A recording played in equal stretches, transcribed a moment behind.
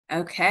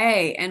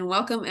Okay, and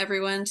welcome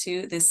everyone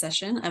to this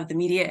session of the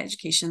Media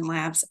Education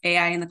Lab's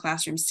AI in the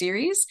Classroom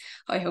series.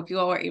 I hope you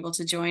all were able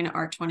to join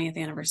our 20th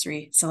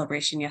anniversary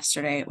celebration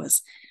yesterday. It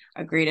was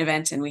a great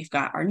event, and we've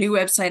got our new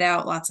website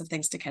out, lots of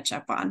things to catch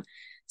up on.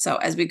 So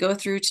as we go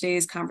through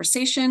today's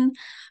conversation,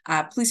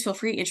 please feel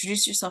free to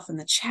introduce yourself in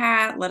the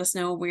chat. Let us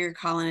know where you're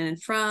calling in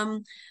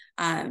from.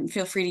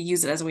 Feel free to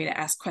use it as a way to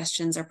ask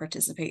questions or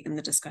participate in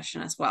the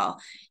discussion as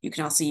well. You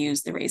can also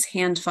use the raise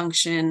hand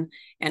function,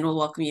 and we'll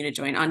welcome you to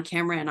join on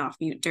camera and off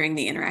mute during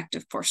the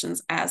interactive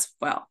portions as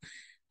well.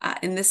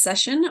 In this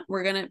session,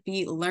 we're going to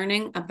be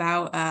learning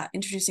about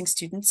introducing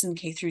students in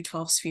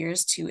K-12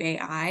 spheres to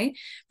AI.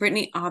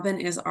 Brittany Aubin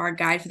is our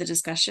guide for the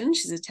discussion.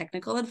 She's a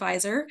technical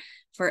advisor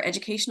for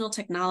educational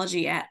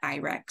technology at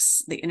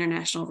IREX, the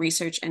International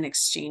Research and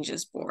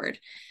Exchanges Board.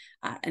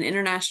 An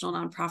international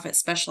nonprofit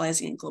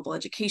specializing in global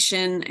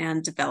education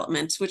and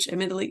development, which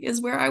admittedly is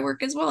where I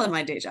work as well in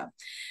my day job.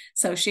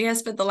 So she has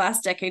spent the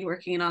last decade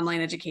working in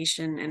online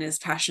education and is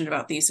passionate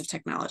about the use of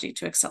technology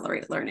to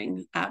accelerate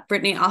learning.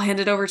 Brittany, I'll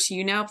hand it over to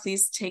you now.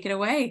 Please take it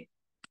away.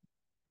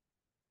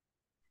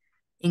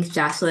 Thanks,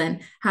 Jocelyn.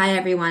 Hi,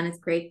 everyone. It's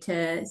great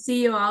to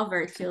see you all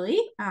virtually.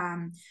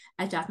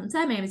 As Jocelyn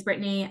said, my name is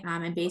Brittany.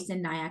 I'm based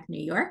in Nyack,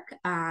 New York,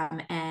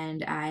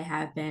 and I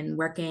have been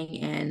working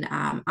in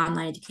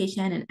online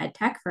education and ed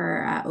tech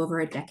for over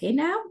a decade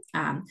now.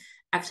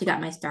 Actually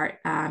got my start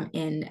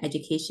in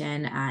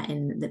education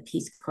in the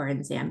Peace Corps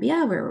in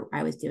Zambia, where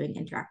I was doing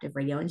interactive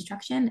radio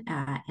instruction,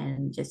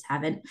 and just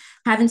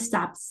haven't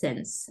stopped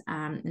since.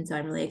 And so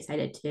I'm really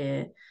excited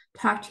to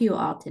talk to you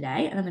all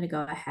today. And I'm going to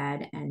go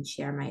ahead and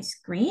share my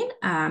screen.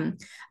 I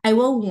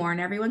will warn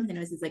everyone, because I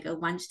know this is like a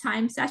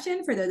lunchtime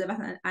session for those of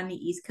us on the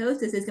East Coast.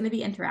 This is going to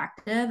be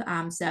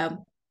interactive.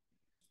 So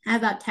I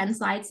have about 10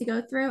 slides to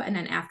go through. And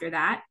then after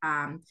that,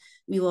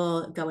 we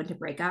will go into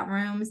breakout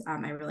rooms.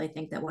 I really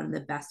think that one of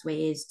the best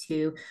ways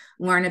to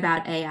learn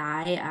about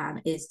AI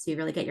is to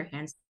really get your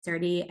hands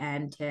dirty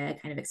and to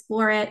kind of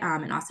explore it,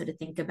 and also to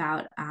think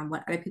about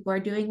what other people are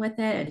doing with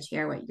it and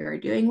share what you're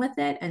doing with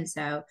it. And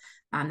so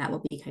that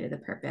will be kind of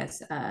the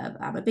purpose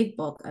of a big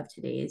bulk of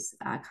today's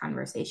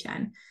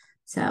conversation.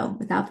 So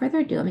without further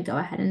ado, let me go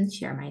ahead and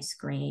share my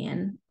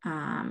screen.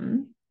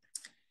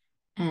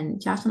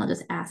 And Jocelyn, I'll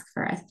just ask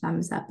for a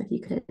thumbs up if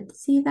you could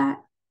see that.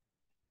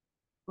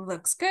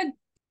 Looks good.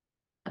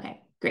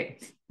 Okay,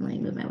 great. Let me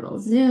move my little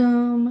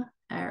Zoom.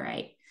 All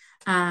right.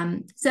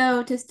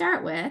 So to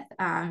start with,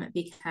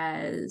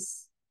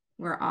 because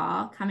we're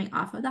all coming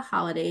off of the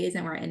holidays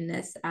and we're in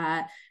this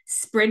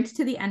sprint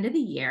to the end of the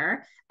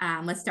year,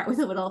 let's start with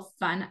a little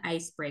fun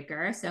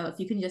icebreaker. So if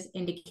you can just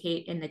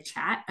indicate in the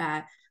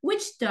chat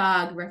which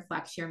dog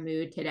reflects your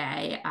mood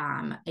today.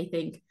 I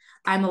think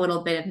I'm a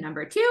little bit of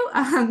number two,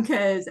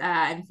 because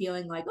I'm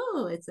feeling like,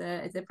 oh, it's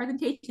a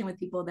presentation with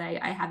people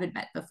that I haven't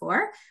met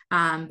before.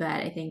 But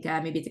I think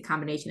maybe it's a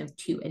combination of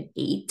 2 and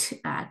 8,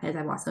 because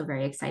I'm also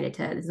very excited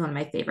this is one of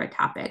my favorite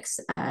topics.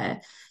 So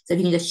if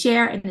you can just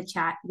share in the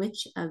chat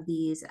which of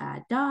these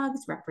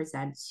dogs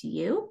represents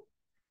you.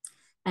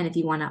 And if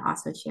you want to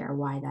also share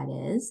why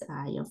that is,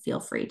 feel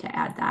free to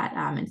add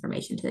that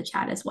information to the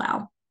chat as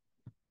well.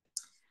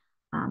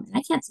 And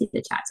I can't see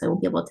the chat, so I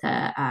won't be able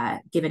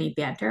to give any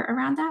banter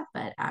around that,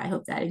 but I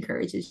hope that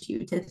encourages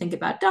you to think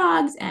about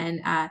dogs and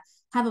have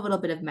a little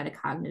bit of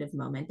metacognitive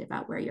moment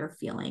about where you're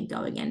feeling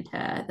going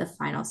into the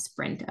final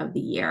sprint of the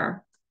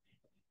year.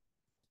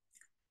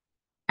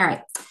 All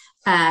right.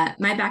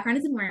 My background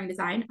is in learning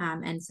design,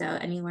 and so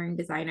any learning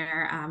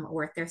designer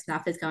worth their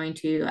stuff is going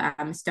to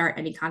start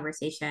any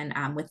conversation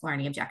with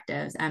learning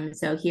objectives.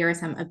 So here are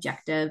some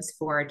objectives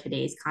for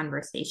today's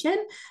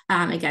conversation.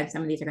 Again,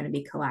 some of these are going to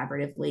be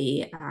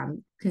collaboratively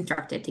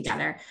constructed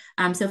together.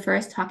 So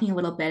first, talking a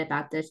little bit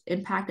about the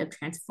impact of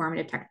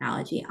transformative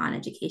technology on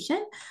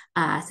education.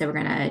 So we're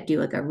going to do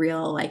like a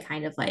real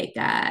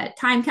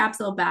time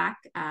capsule back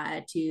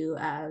to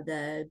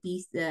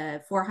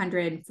the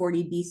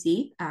 440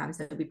 BC.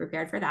 So be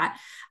prepared for that.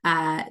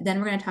 Then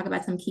we're going to talk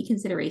about some key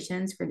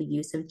considerations for the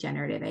use of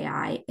generative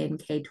AI in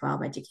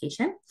K-12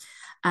 education.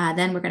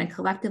 Then we're going to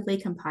collectively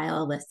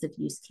compile a list of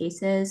use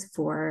cases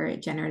for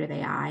generative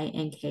AI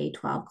in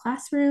K-12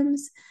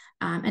 classrooms.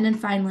 And then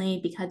finally,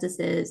 because this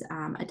is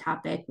a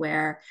topic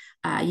where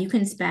you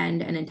can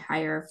spend an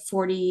entire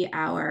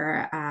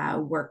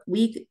 40-hour work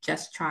week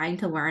just trying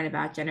to learn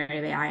about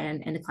generative AI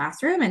in the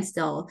classroom and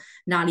still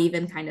not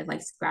even kind of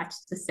like scratch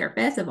the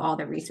surface of all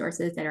the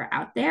resources that are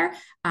out there,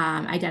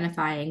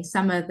 identifying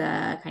some of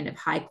the kind of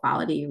high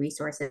quality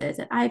resources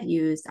that I've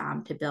used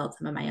to build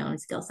some of my own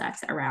skill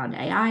sets around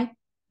AI.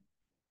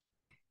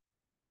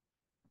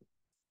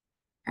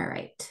 All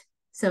right.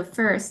 So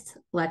first,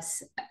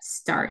 let's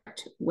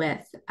start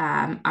with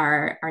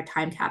our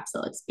time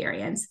capsule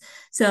experience.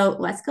 So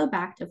let's go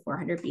back to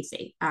 400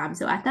 BC.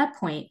 So at that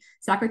point,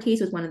 Socrates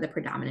was one of the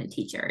predominant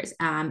teachers,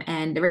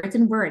 and the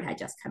written word had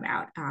just come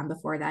out.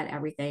 Before that,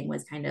 everything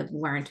was kind of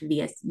learned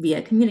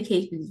via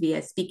communication,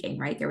 via speaking,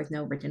 right? There was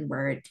no written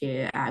word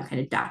to kind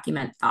of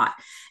document thought.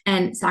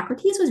 And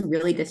Socrates was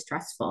really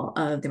distrustful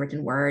of the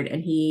written word,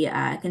 and he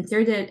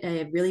considered it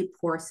a really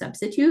poor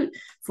substitute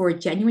for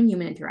genuine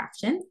human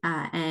interaction.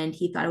 And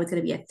he thought it was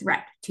going to be a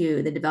threat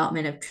to the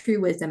development of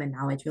true wisdom and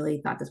knowledge, really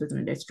thought this was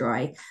going to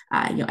destroy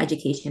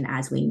education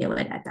as we knew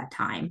it at that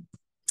time.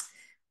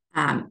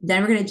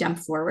 Then we're going to jump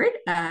forward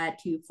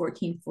to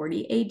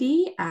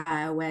 1440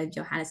 AD when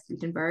Johannes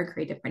Gutenberg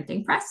created a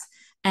printing press.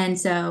 And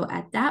so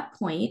at that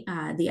point,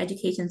 the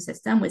education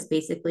system was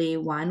basically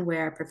one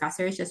where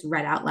professors just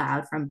read out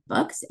loud from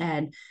books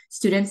and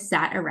students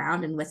sat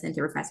around and listened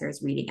to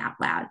professors reading out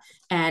loud.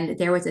 And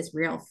there was this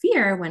real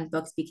fear when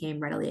books became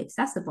readily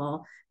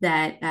accessible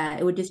that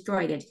it would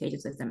destroy the education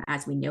system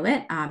as we knew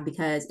it,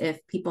 because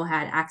if people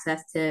had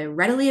access to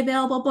readily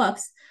available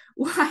books,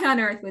 why on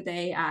earth would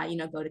they,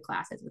 go to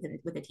classes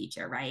with a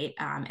teacher, right?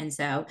 And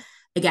so,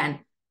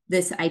 again,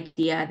 this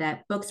idea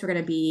that books were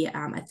going to be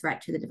a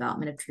threat to the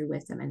development of true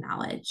wisdom and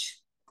knowledge.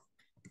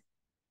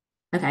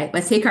 Okay,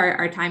 let's take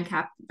our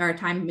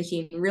time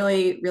machine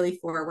really, really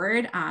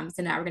forward.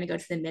 So now we're going to go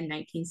to the mid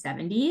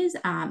 1970s,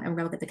 and we're going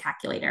to look at the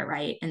calculator,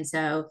 right? And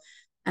so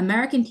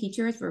American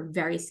teachers were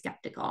very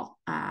skeptical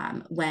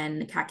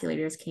when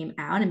calculators came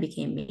out and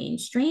became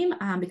mainstream,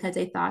 because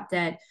they thought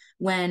that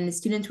when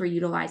students were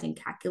utilizing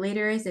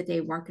calculators, that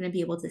they weren't going to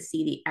be able to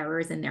see the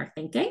errors in their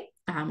thinking,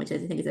 which I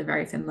think is a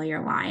very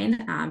familiar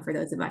line for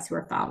those of us who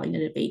are following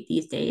the debate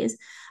these days.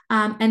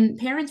 And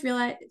parents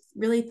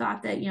really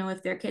thought that,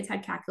 if their kids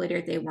had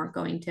calculators, they weren't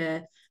going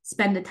to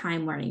spend the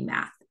time learning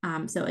math.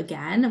 So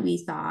again, we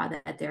saw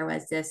that there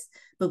was this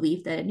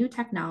belief that a new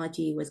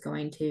technology was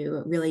going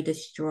to really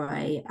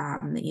destroy,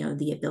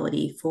 the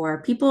ability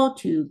for people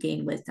to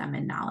gain wisdom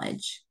and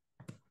knowledge.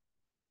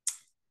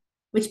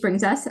 Which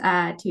brings us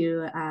to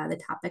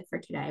the topic for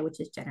today, which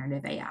is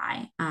generative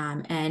AI.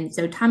 And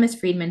so Thomas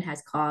Friedman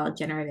has called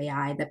generative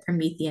AI the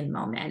Promethean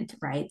moment,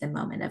 right? The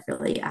moment of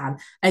really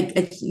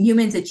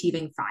humans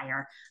achieving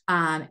fire.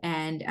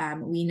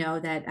 We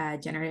know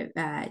that generative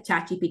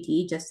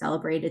ChatGPT just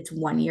celebrated its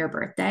 1-year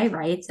birthday,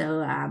 right?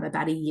 So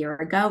about a year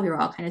ago, we were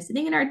all kind of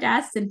sitting in our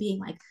desks and being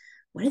like,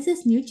 what is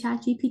this new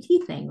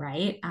ChatGPT thing,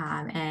 right?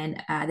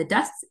 The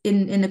dust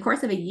in the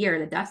course of a year,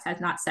 the dust has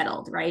not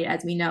settled, right?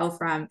 As we know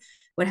from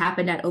what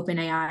happened at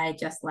OpenAI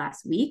just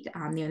last week,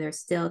 there's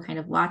still kind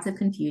of lots of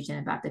confusion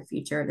about the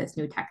future of this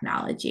new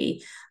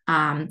technology.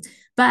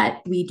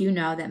 But we do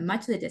know that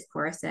much of the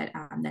discourse that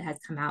has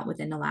come out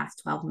within the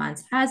last 12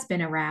 months has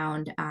been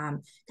around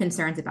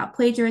concerns about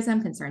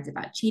plagiarism, concerns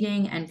about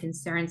cheating, and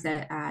concerns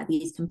that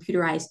these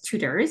computerized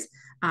tutors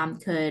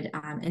could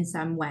in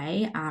some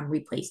way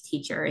replace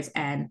teachers.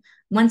 And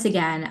once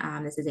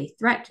again, this is a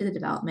threat to the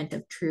development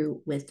of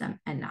true wisdom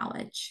and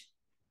knowledge.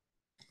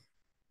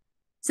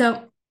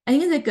 So I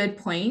think it's a good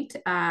point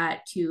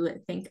to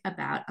think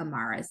about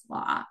Amara's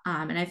law.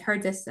 And I've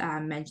heard this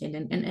mentioned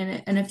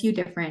in a few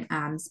different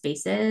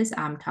spaces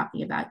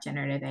talking about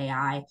generative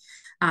AI.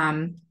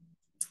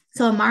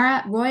 So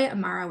Roy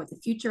Amara was a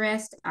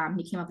futurist.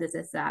 He came up with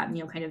this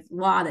kind of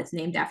law that's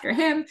named after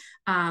him,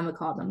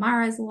 called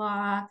Amara's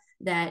law,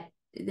 that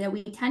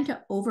we tend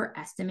to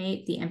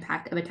overestimate the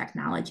impact of a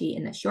technology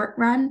in the short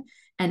run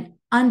and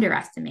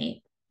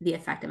underestimate the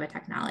effect of a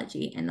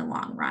technology in the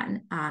long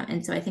run.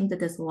 And so I think that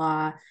this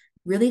law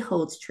really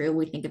holds true when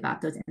we think about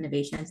those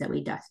innovations that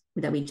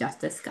we just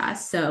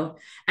discussed. So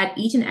at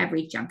each and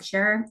every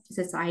juncture,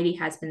 society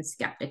has been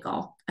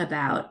skeptical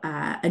about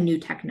a new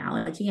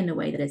technology in a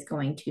way that is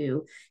going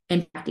to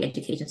impact the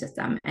education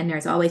system. And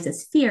there's always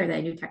this fear that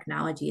a new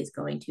technology is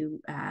going to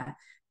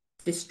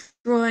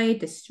destroy,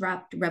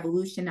 disrupt,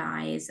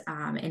 revolutionize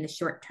in the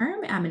short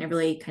term in a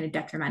really kind of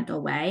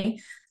detrimental way.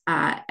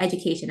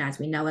 Education as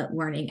we know it,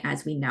 learning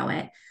as we know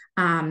it.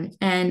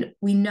 And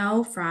we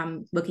know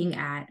from looking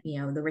at,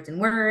 the written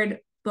word,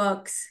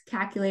 books,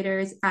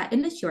 calculators,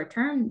 in the short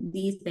term,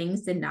 these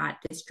things did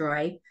not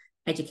destroy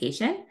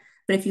education.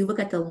 But if you look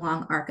at the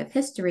long arc of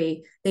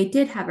history, they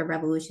did have a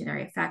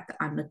revolutionary effect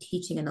on the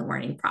teaching and the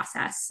learning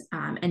process.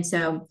 And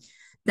so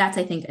that's,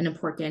 I think, an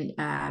important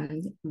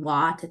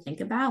law to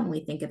think about when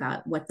we think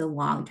about what the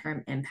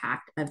long-term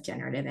impact of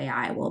generative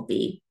AI will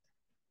be.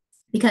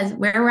 Because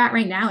where we're at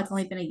right now, it's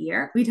only been a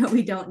year. We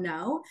don't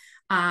know.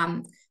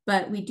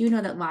 But we do know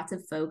that lots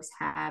of folks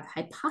have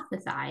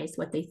hypothesized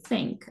what they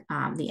think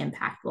the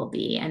impact will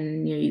be.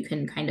 And you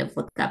can kind of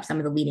look up some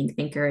of the leading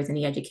thinkers in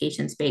the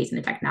education space and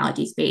the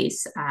technology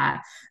space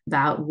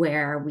about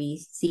where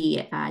we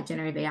see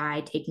generative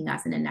AI taking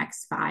us in the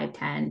next 5,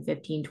 10,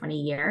 15, 20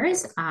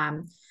 years.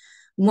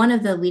 one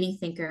of the leading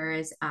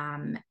thinkers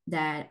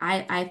that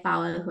I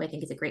follow, who I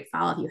think is a great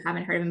follow, if you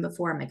haven't heard of him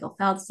before, Michael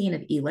Feldstein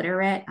of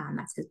eLiterate,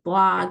 that's his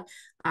blog.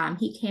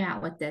 He came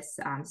out with this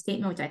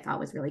statement, which I thought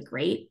was really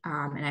great.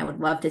 And I would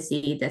love to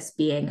see this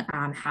being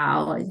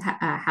how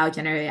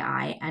generative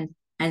AI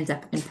ends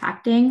up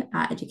impacting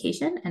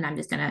education. And I'm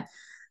just going to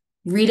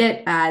read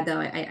it, though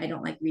I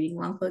don't like reading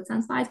long quotes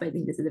on slides, but I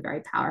think this is a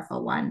very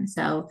powerful one.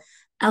 So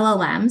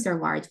LLMs, or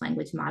large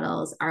language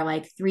models, are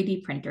like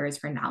 3D printers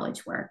for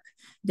knowledge work.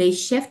 They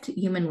shift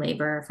human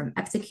labor from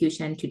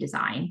execution to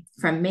design,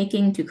 from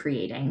making to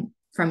creating,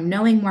 from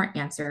knowing more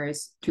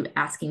answers to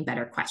asking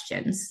better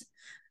questions.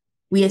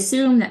 We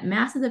assume that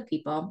masses of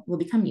people will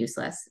become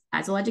useless,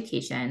 as will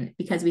education,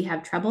 because we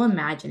have trouble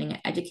imagining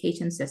an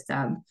education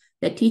system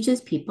that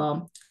teaches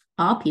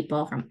all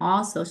people from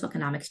all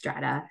socioeconomic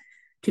strata,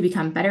 to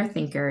become better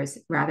thinkers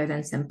rather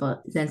than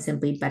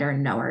simply better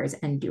knowers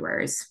and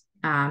doers.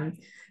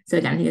 So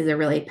again, I think it's a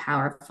really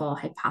powerful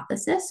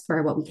hypothesis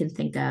for what we can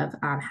think of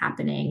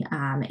happening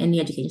in the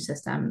education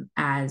system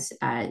as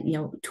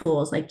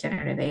tools like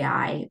generative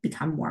AI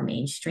become more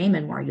mainstream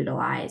and more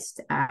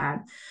utilized.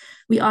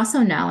 We also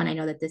know, and I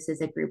know that this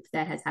is a group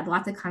that has had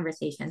lots of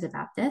conversations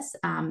about this,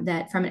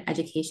 that from an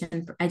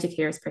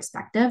educator's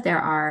perspective, there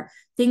are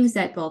things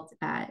that both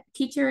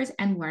teachers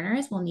and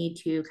learners will need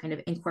to kind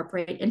of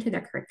incorporate into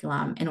their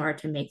curriculum in order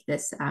to make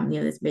this,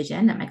 this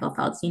vision that Michael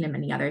Feldstein and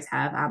many others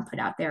have put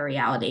out there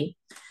reality.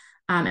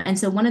 And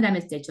so one of them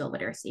is digital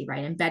literacy,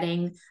 right?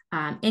 Embedding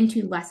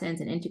into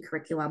lessons and into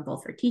curriculum,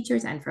 both for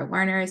teachers and for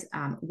learners,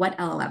 what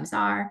LLMs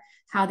are,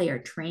 how they are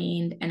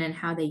trained, and then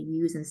how they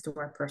use and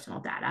store personal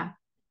data.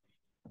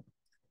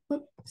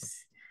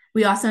 Oops.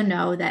 We also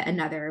know that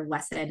another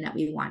lesson that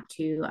we want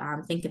to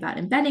think about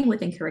embedding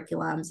within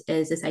curriculums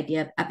is this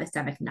idea of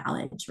epistemic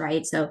knowledge,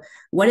 right? So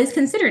what is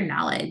considered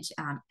knowledge?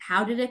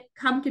 How did it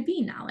come to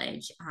be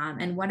knowledge?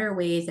 And what are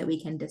ways that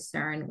we can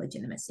discern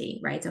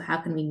legitimacy, right? So how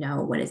can we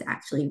know what is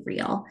actually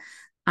real?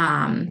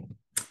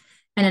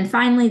 And then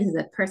finally, this is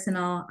a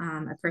personal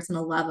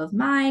love of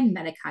mine,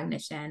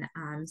 metacognition.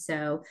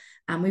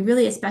 We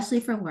really, especially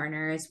for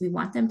learners, we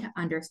want them to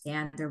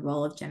understand the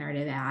role of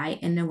generative AI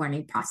in the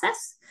learning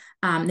process.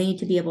 They need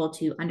to be able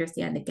to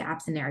understand the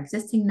gaps in their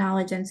existing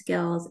knowledge and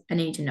skills, and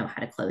they need to know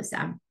how to close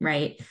them,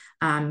 right?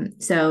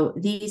 So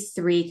these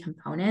three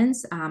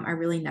components are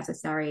really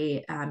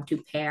necessary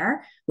to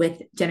pair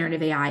with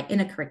generative AI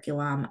in a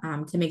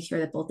curriculum to make sure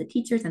that both the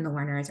teachers and the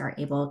learners are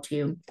able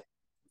to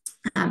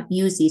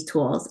use these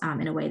tools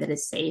in a way that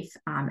is safe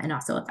and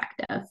also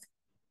effective.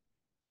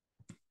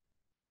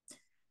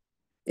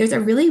 There's a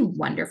really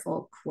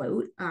wonderful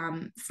quote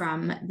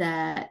from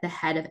the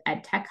head of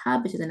EdTech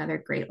Hub, which is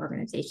another great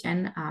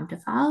organization to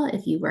follow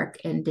if you work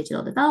in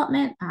digital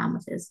development,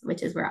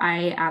 which is where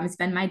I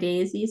spend my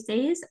days these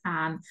days.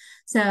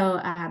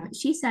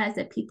 She says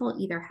that people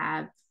either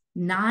have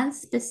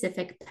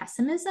non-specific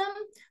pessimism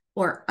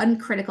or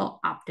uncritical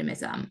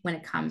optimism when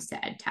it comes to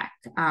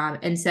EdTech.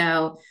 And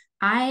so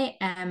I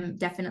am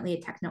definitely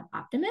a techno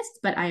optimist,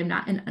 but I am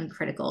not an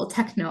uncritical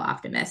techno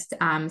optimist.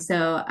 I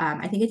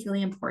think it's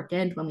really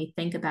important when we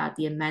think about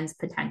the immense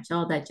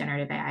potential that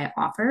generative AI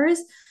offers,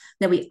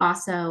 that we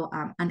also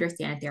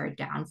understand that there are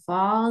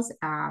downfalls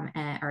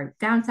or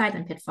downsides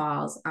and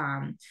pitfalls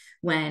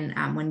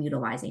when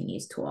utilizing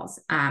these tools.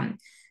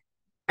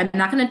 I'm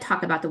not going to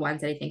talk about the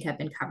ones that I think have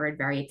been covered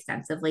very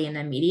extensively in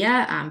the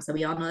media. So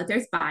we all know that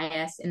there's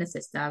bias in the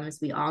systems.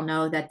 We all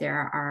know that there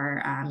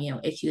are,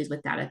 issues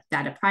with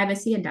data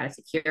privacy and data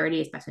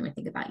security, especially when we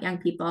think about young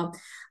people.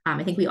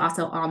 I think we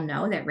also all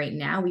know that right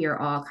now we are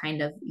all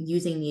kind of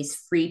using these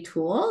free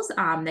tools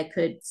that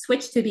could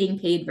switch to being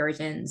paid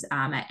versions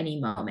at any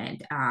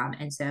moment. I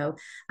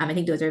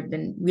think those have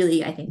been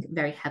really, I think,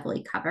 very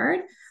heavily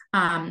covered.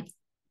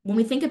 When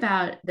we think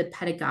about the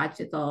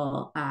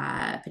pedagogical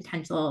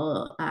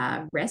potential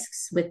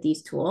risks with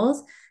these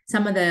tools,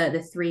 some of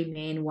the three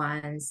main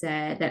ones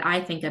that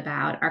I think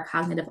about are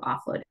cognitive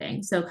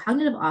offloading. So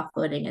cognitive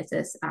offloading is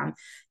this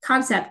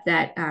concept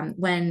that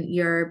when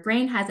your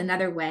brain has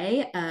another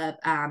way of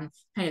kind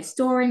of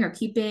storing or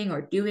keeping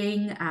or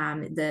doing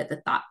the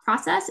thought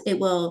process, it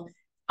will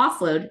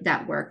offload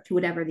that work to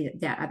whatever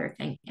that other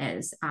thing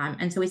is.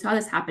 And so we saw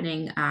this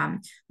happening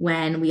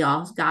when we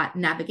all got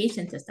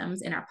navigation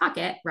systems in our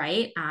pocket,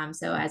 right?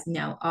 So as you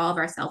know, all of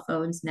our cell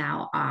phones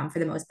now, for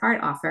the most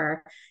part,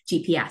 offer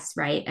GPS,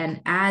 right? And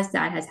as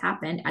that has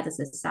happened as a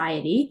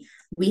society,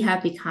 we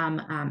have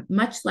become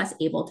much less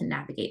able to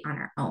navigate on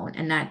our own.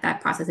 And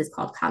that process is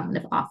called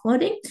cognitive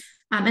offloading.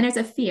 And there's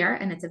a fear,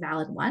 and it's a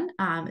valid one,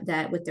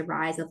 that with the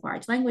rise of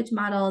large language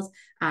models,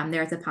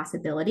 there's a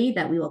possibility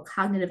that we will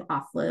cognitive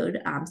offload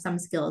some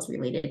skills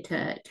related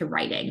to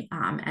writing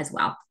as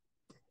well.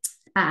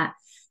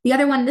 The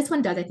other one, this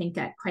one does, I think,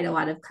 get quite a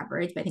lot of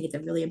coverage, but I think it's a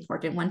really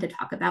important one to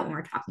talk about when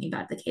we're talking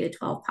about the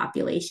K-12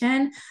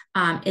 population,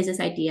 is this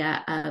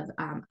idea of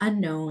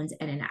unknowns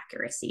and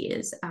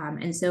inaccuracies.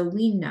 And so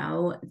we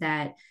know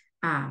that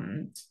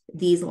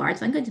these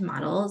large language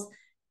models,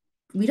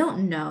 we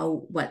don't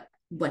know what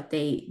what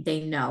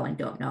they know and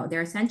don't know.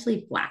 They're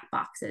essentially black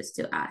boxes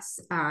to us,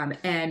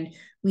 and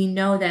we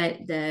know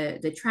that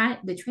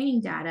the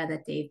training data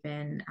that they've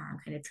been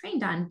kind of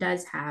trained on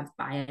does have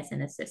bias in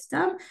the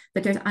system,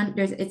 but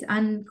it's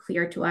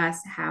unclear to us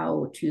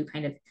how to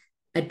kind of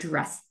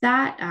address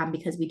that,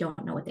 because we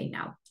don't know what they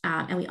know,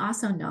 and we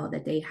also know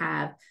that they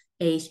have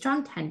a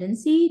strong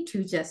tendency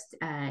to just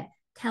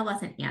tell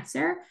us an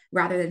answer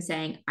rather than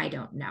saying, I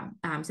don't know.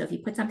 So if you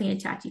put something in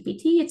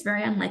ChatGPT, it's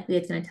very unlikely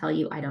it's going to tell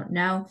you, I don't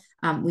know.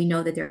 We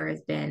know that there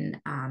has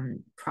been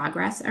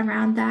progress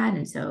around that.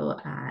 And so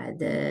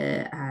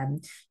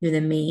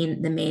the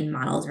main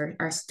models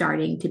are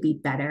starting to be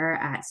better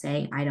at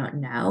saying, I don't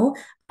know.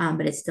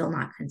 But it's still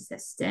not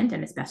consistent,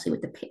 and especially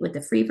with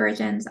the free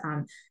versions,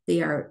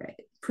 they are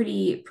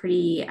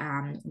pretty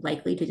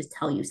likely to just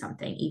tell you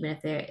something, even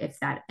if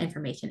that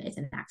information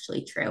isn't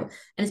actually true. And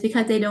it's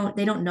because they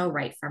don't know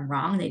right from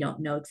wrong, they don't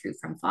know true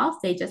from false.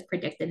 They just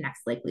predict the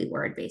next likely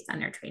word based on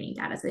their training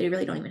data. So they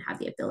really don't even have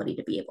the ability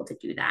to be able to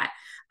do that.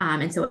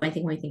 And so I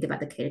think when we think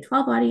about the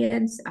K-12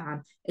 audience,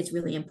 it's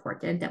really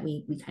important that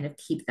we kind of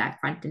keep that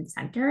front and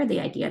center. The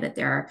idea that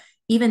there are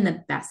even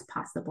the best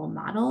possible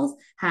models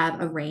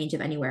have a range of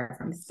anywhere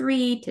from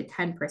 3 to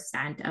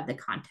 10% of the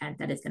content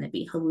that is going to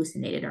be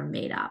hallucinated or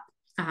made up.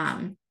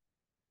 And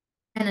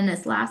then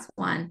this last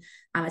one,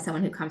 as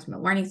someone who comes from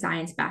a learning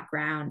science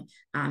background,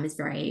 is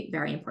very,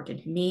 very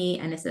important to me.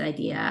 And it's the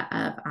idea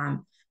of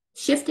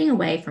shifting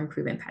away from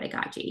proven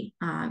pedagogy.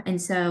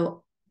 And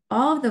so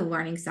all of the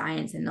learning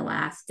science in the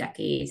last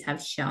decades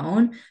have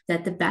shown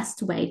that the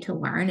best way to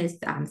learn is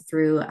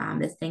through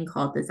this thing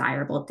called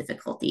desirable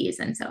difficulties.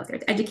 And so if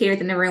there's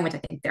educators in the room, which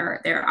I think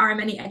there are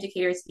many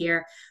educators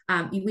here,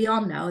 we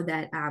all know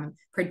that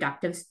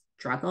productive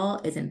struggle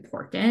is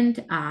important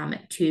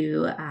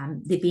to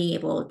being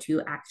able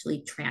to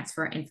actually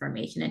transfer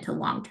information into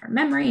long-term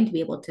memory and to be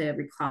able to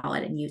recall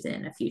it and use it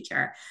in the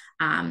future.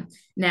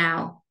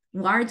 Now,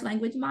 large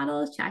language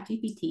models,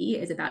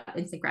 ChatGPT, is about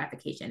instant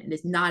gratification. It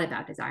is not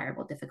about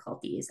desirable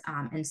difficulties.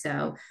 And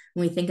so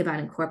when we think about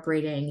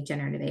incorporating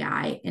generative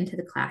AI into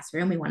the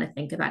classroom, we want to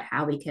think about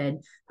how we could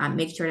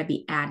make sure to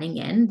be adding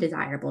in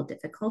desirable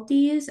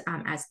difficulties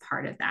as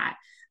part of that.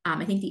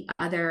 I think the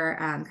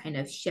other kind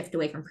of shift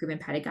away from proven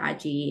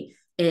pedagogy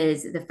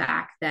is the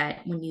fact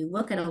that when you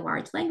look at a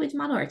large language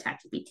model or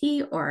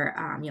ChatGPT or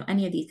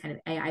any of these kind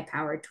of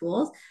AI-powered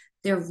tools,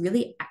 they're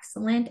really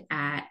excellent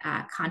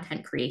at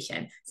content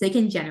creation. So they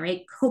can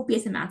generate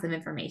copious amounts of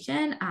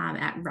information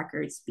at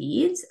record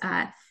speeds.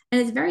 And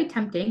it's very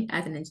tempting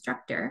as an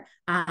instructor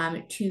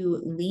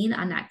to lean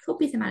on that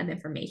copious amount of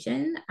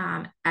information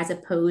as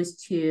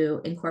opposed to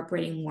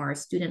incorporating more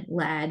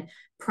student-led,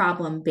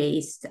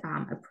 problem-based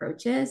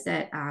approaches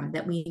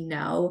that we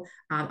know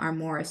are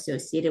more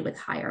associated with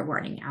higher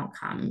learning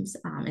outcomes.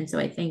 And so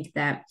I think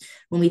that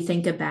when we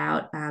think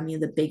about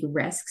the big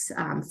risks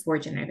for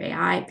generative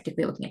AI,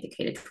 particularly looking at the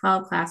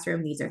K-12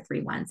 classroom, these are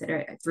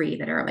three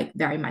that are like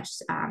very much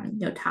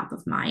top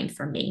of mind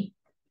for me.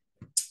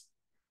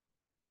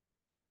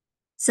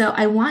 So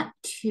I want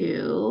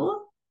to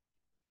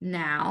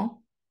now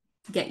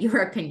get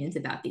your opinions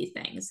about these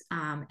things.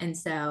 And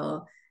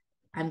so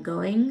I'm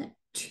going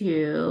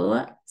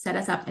to set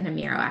us up in a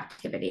Miro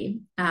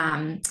activity.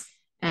 And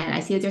I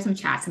see that there's some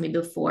chats. So maybe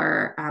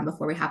before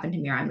we hop into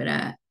Miro, I'm going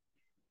to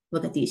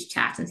look at these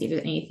chats and see if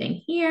there's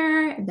anything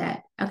here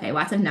that, okay,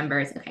 lots of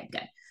numbers. Okay,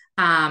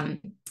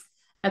 good.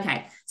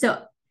 Okay,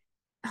 so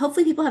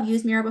hopefully people have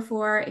used Miro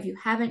before. If you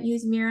haven't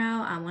used Miro,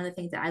 one of the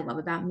things that I love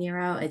about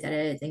Miro is that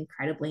it is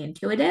incredibly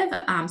intuitive. So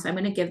I'm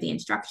going to give the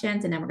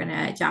instructions, and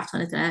then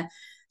Jocelyn is going to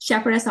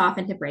shepherd us off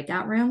into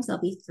breakout rooms.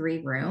 There'll be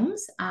 3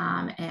 rooms,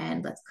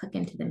 and let's click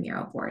into the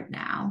Miro board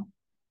now.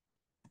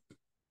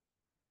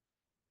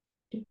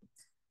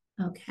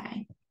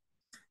 Okay,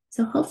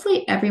 so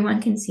hopefully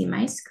everyone can see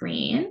my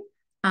screen,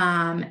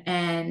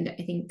 and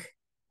I think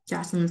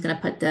Jocelyn's going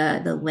to put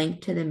the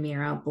link to the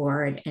Miro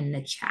board in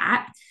the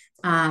chat.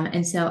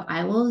 And so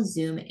I will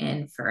zoom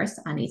in first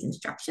on these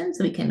instructions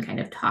so we can kind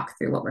of talk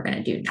through what we're going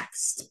to do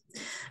next.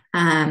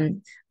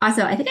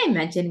 Also, I think I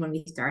mentioned when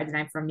we started that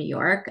I'm from New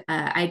York.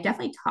 I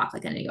definitely talk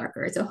like a New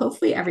Yorker, so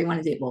hopefully everyone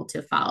is able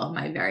to follow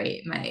my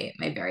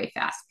very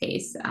fast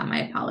pace. I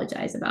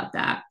apologize about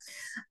that.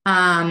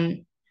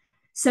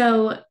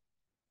 So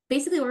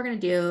basically what we're going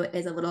to do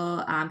is a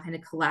little kind of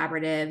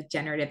collaborative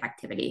generative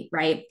activity,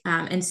 right?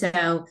 And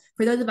so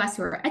for those of us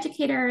who are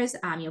educators,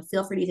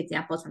 feel free to use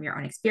examples from your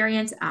own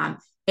experience.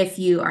 If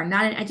you are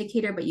not an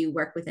educator, but you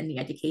work within the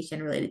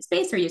education related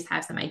space, or you just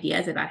have some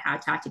ideas about how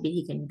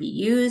ChatGPT can be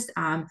used,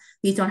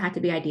 these don't have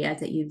to be ideas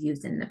that you've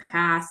used in the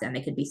past, and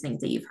they could be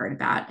things that you've heard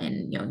about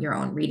in your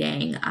own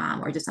reading,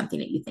 or just something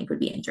that you think would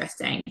be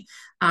interesting.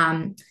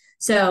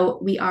 So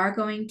we are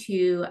going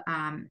to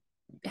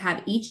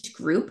have each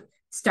group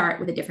start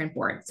with a different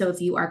board. So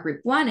if you are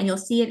group 1, and you'll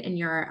see it in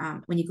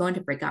your, when you go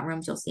into breakout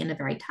rooms, you'll see in the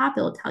very top,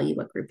 it will tell you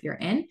what group you're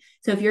in.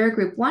 So if you're a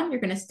group 1,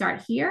 you're going to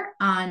start here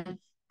on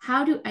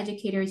how do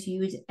educators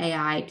use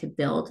AI to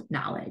build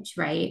knowledge,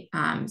 right?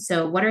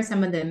 So what are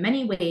some of the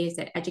many ways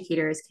that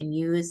educators can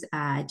use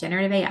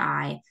generative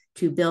AI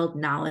to build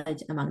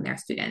knowledge among their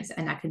students.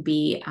 And that could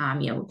be,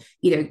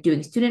 either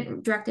doing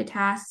student-directed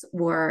tasks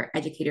or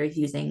educators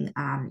using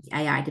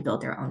AI to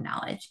build their own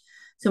knowledge.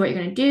 So what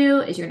you're going to do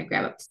is you're going to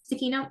grab a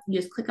sticky note.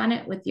 You just click on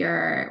it with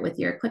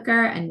your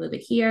clicker and move it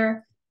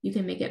here. You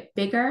can make it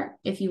bigger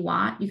if you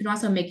want. You can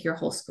also make your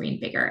whole screen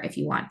bigger if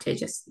you want to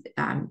just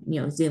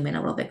zoom in a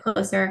little bit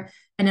closer.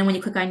 And then when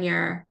you click on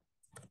your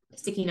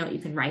sticky note, you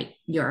can write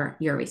your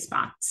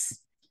response.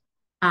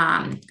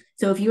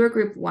 So if you were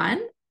group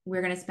 1,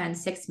 we're going to spend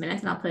 6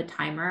 minutes, and I'll put a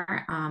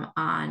timer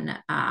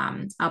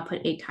I'll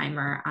put a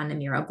timer on the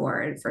Miro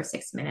board for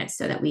 6 minutes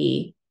so that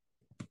we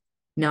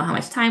know how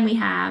much time we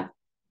have.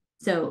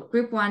 So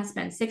group 1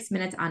 spends 6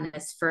 minutes on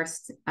this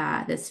first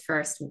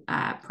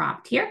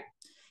prompt here.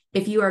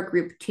 If you are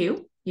group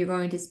 2, you're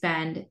going to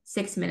spend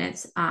 6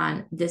 minutes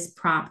on this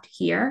prompt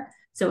here.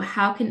 So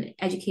how can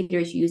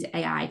educators use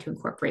AI to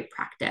incorporate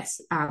practice?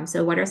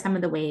 So what are some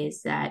of the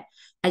ways that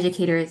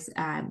educators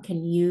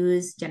can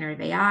use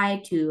generative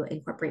AI to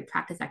incorporate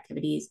practice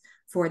activities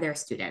for their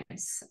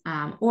students,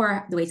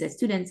 or the ways that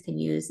students can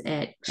use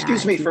it?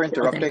 Excuse me for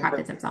interrupting.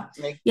 Practice themselves.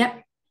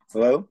 Yep.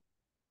 Hello?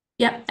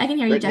 Yep, I can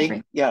hear Brittany? You,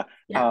 Jeffrey.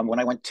 Yeah. When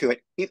I went to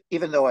it,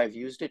 even though I've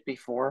used it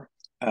before,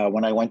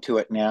 when I went to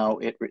it now,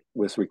 it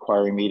was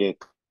requiring me to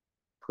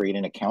create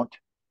an account,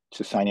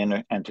 to sign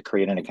in and to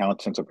create an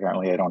account, since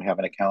apparently I don't have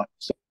an account.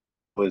 So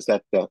was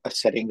that a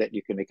setting that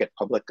you can make it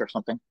public or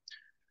something?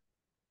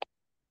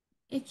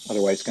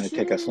 Otherwise, it's going to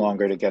take us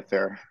longer to get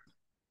there.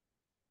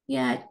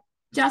 Yeah.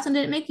 Jocelyn,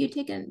 did it make you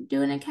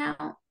do an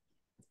account?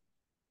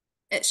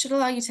 It should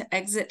allow you to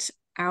exit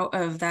out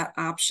of that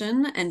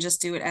option and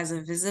just do it as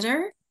a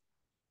visitor.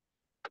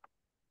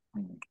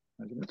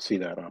 I didn't see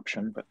that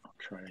option, but I'll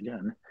try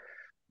again.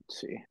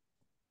 Let's see.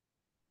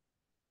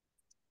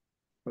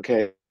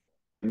 Okay,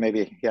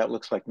 maybe, yeah, it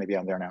looks like maybe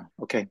I'm there now.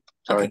 Okay,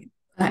 sorry.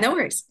 Okay. No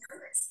worries.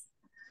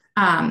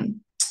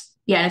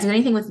 Yeah, if there's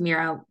anything with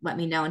Miro, let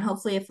me know. And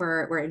hopefully if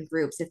we're in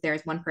groups, if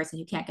there's one person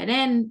who can't get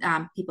in,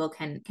 people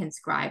can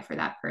scribe for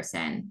that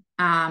person.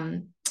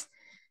 And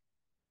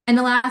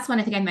the last one,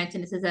 I think I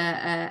mentioned, this is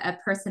a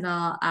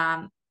personal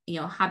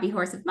hobby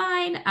horse of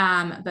mine,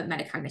 but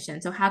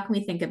metacognition. So how can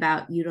we think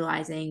about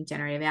utilizing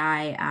generative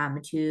AI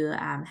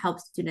to help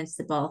students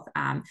to both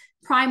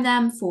prime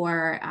them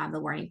for the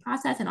learning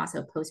process and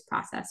also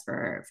post-process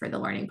for the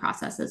learning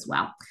process as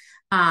well.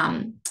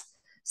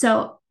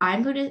 So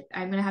I'm going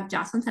to have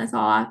Jocelyn send us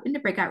all off into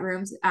breakout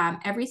rooms.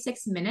 Every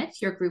 6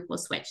 minutes, your group will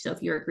switch. So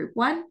if you're a group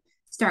 1,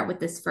 start with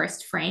this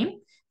first frame.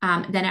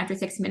 Then after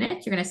 6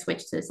 minutes, you're going to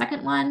switch to the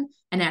second one.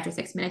 And after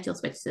 6 minutes, you'll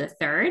switch to the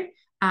third.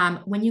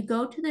 When you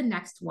go to the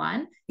next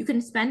one, you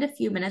can spend a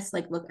few minutes,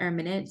 or a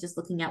minute, just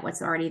looking at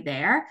what's already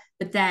there,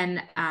 but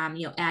then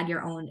add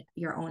your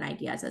own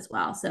ideas as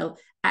well. So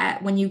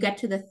when you get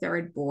to the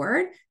third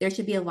board, there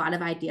should be a lot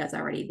of ideas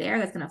already there.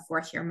 That's going to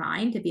force your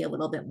mind to be a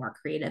little bit more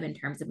creative in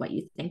terms of what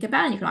you think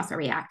about, and you can also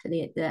react to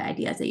the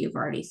ideas that you've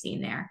already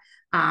seen there.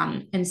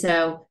 And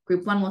so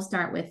group 1 will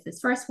start with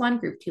this first one,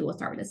 group 2 will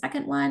start with the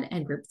second one,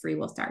 and group 3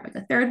 will start with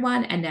the third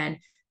one, and then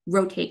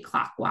rotate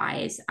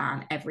clockwise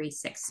every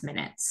 6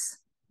 minutes.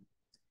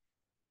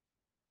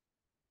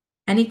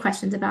 Any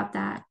questions about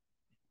that?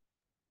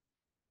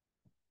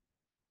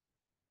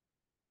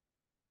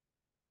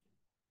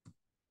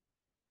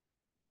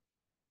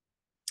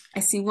 I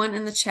see one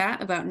in the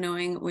chat about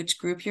knowing which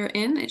group you're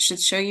in. It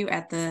should show you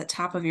at the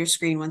top of your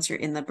screen once you're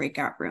in the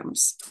breakout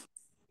rooms.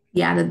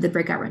 Yeah, the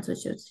breakout rooms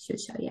should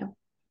show you.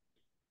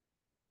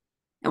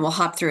 And we'll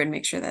hop through and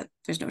make sure that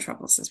there's no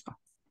troubles as well.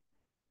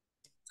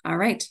 All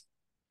right.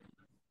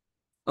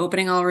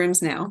 Opening all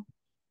rooms now.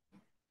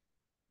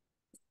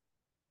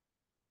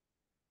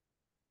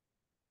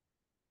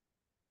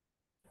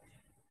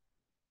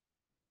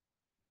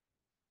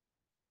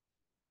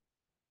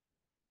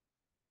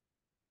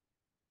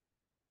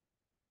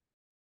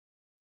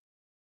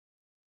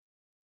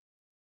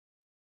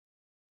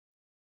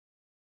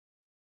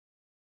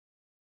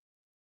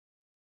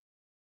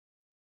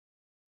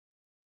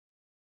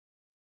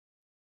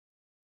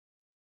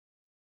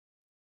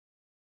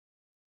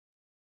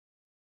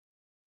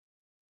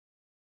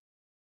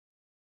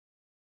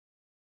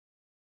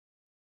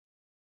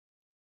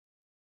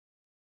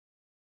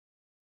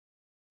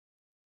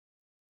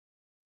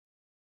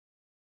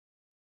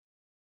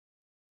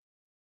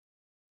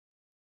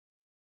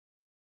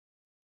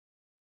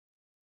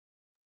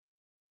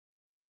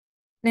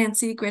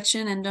 Nancy,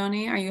 Gretchen, and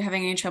Doni, are you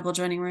having any trouble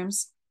joining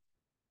rooms?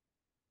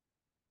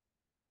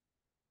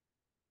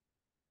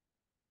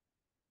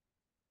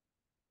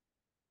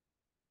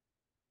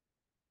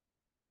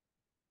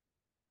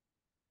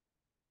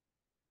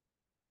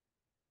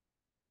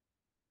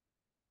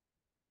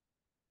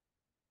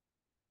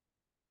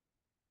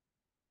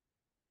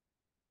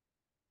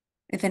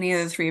 If any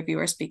of the 3 of you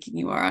are speaking,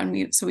 you are on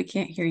mute, so we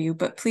can't hear you,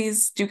 but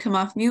please do come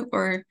off mute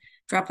or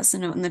drop us a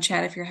note in the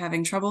chat if you're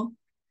having trouble.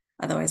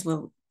 Otherwise,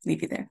 we'll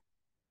leave you there.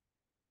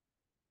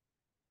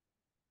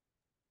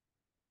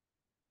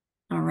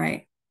 All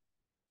right.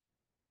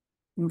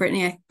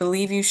 Brittany, I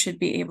believe you should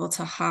be able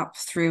to hop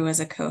through as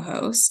a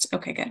co-host.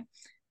 Okay, good.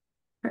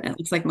 It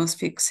looks like most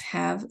folks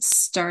have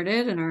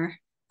started and are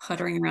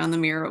puttering around the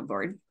Miro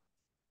board.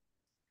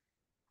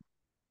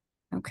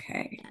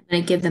 Okay. I'm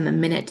going to give them a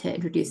minute to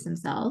introduce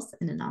themselves,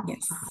 and then I'll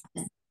Yes. hop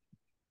in.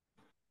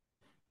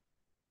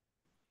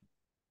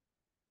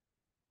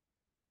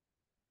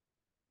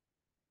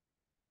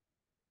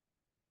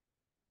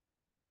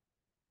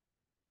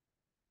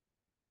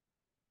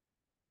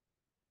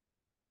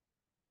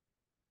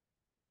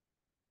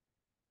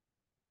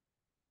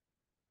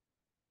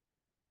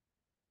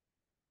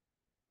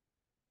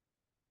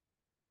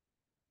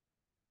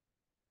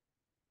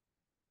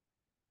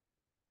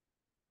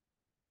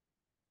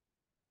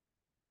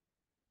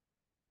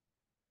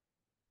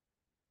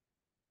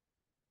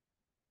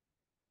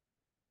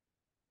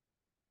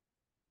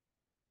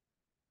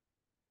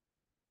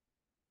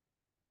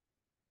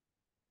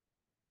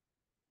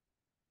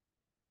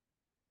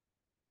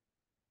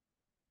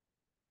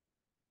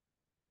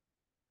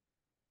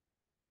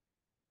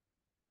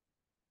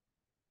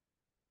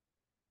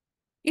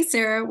 Hey,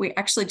 Sarah, we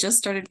actually just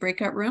started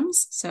breakout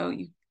rooms, so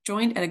you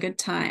joined at a good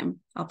time.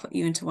 I'll put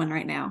you into one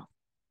right now.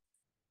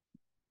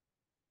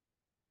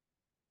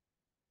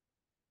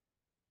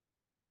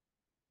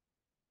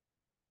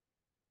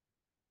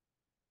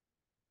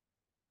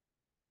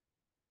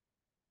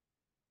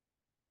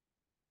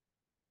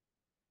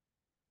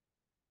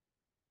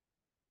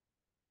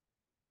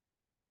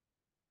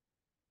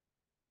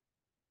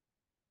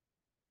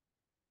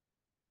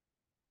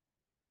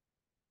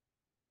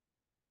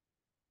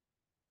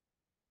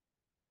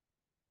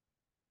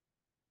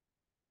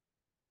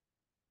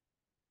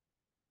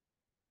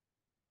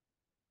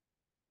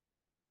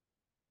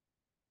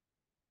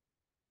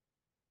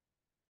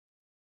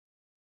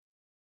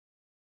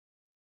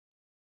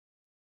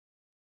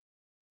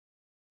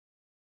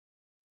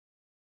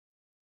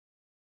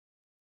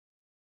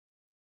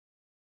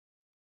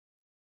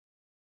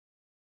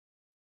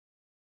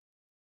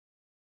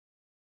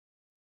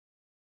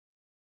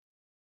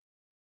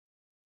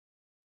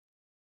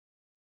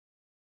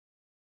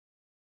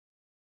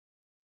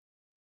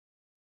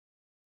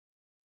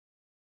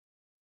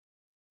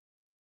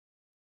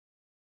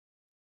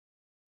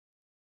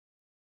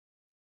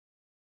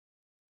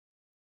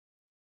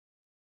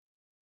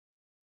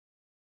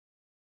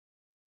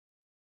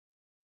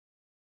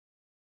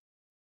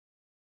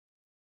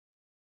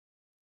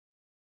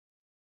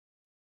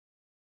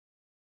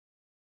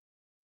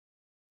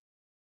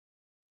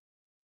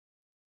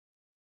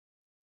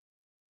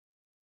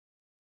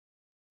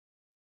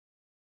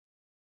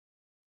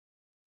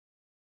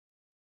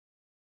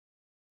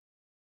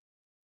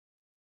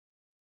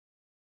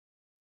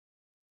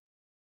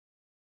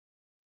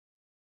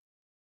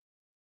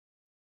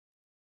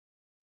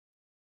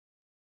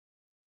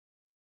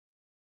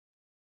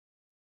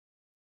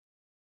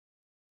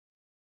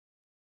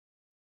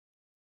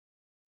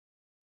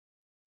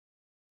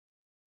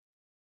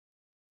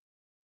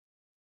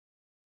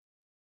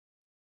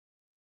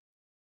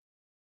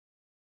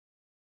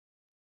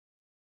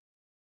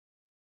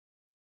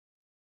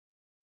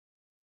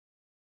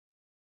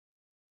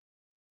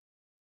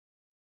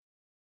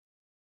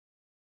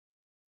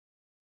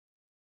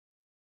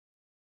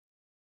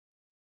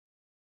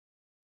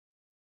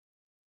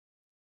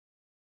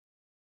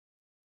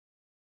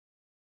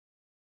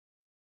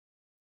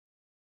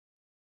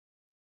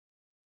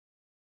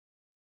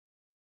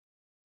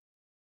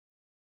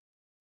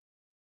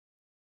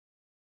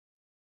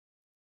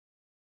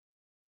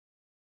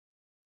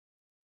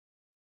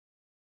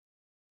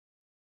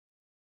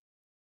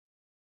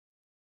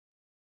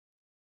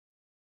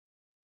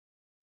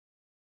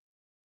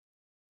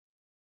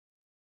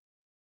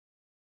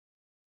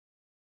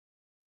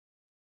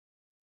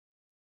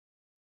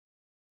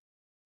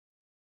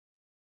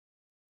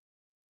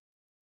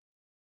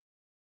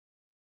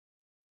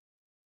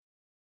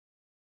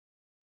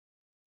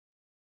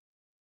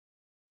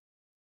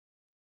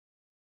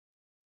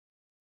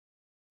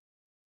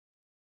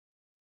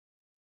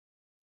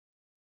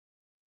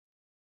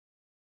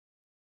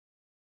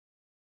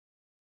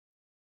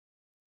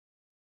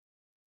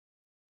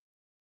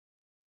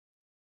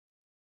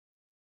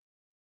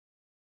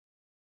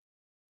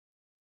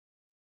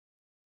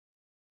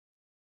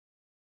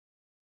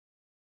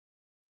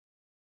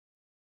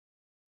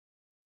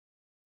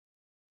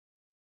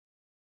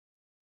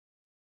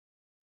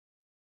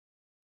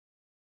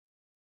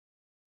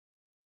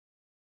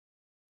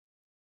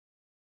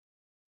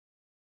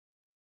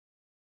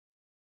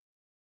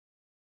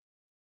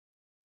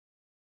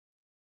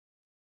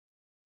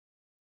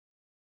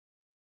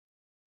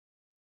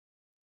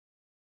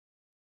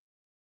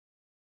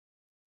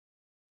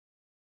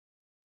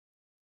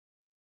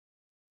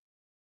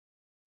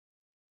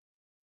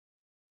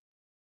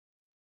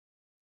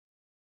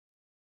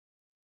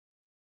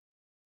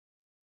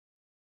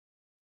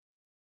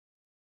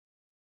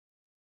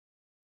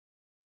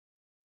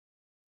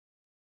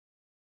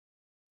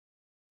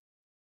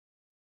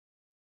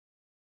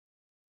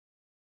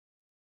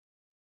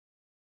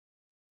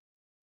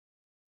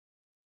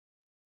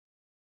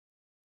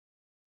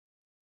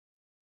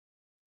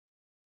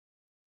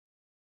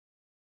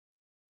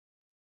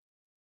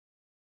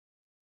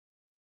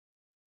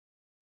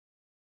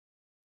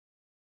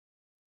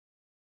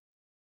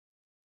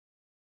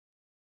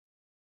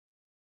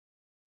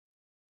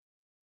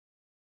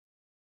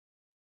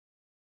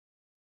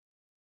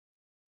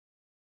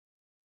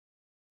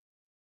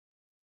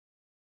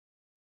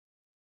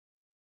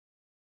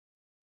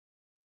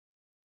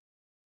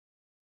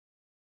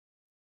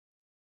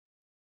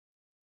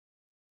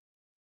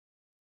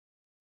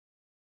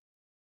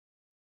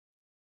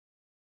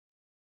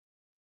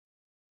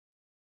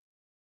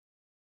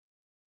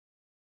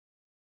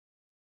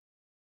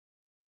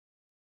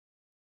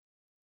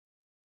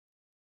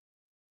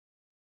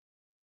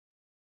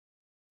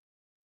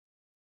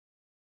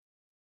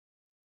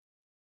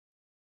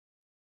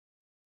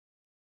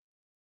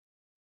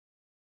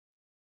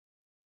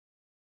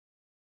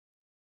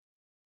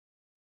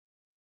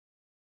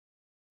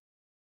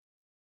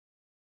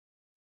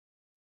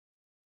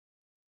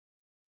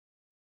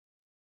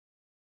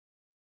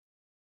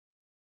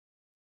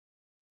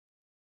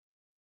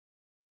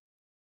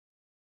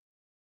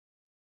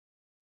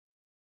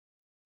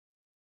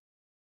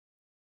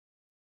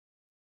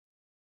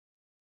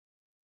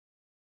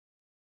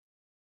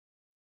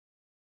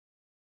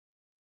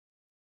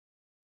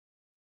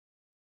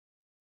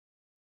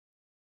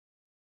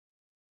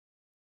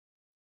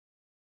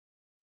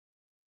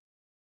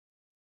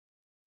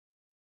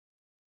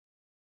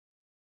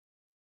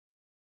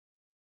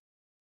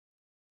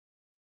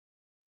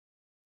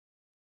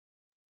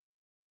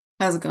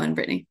 How's it going,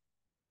 Brittany?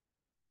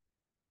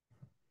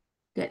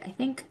 Good. I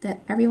think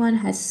that everyone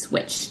has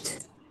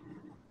switched.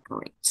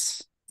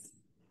 Great.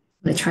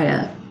 I'm going to try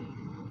to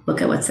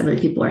look at what some of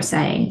the people are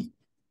saying.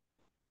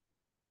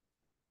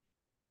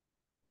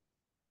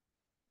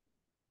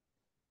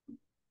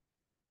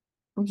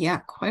 Oh, yeah,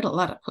 quite a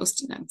lot of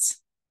post-it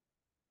notes.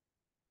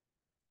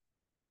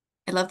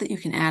 I love that you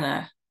can add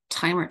a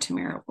timer to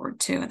Miro board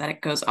too, that it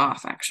goes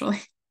off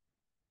actually.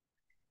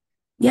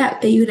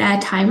 Yeah, you can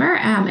add timer,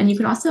 and you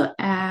can also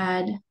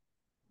add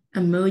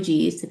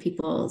emojis to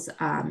people's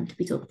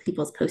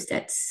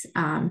post-its.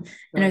 And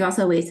there's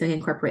also ways to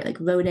incorporate like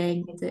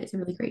voting. It's a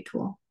really great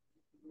tool.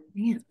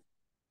 Yeah.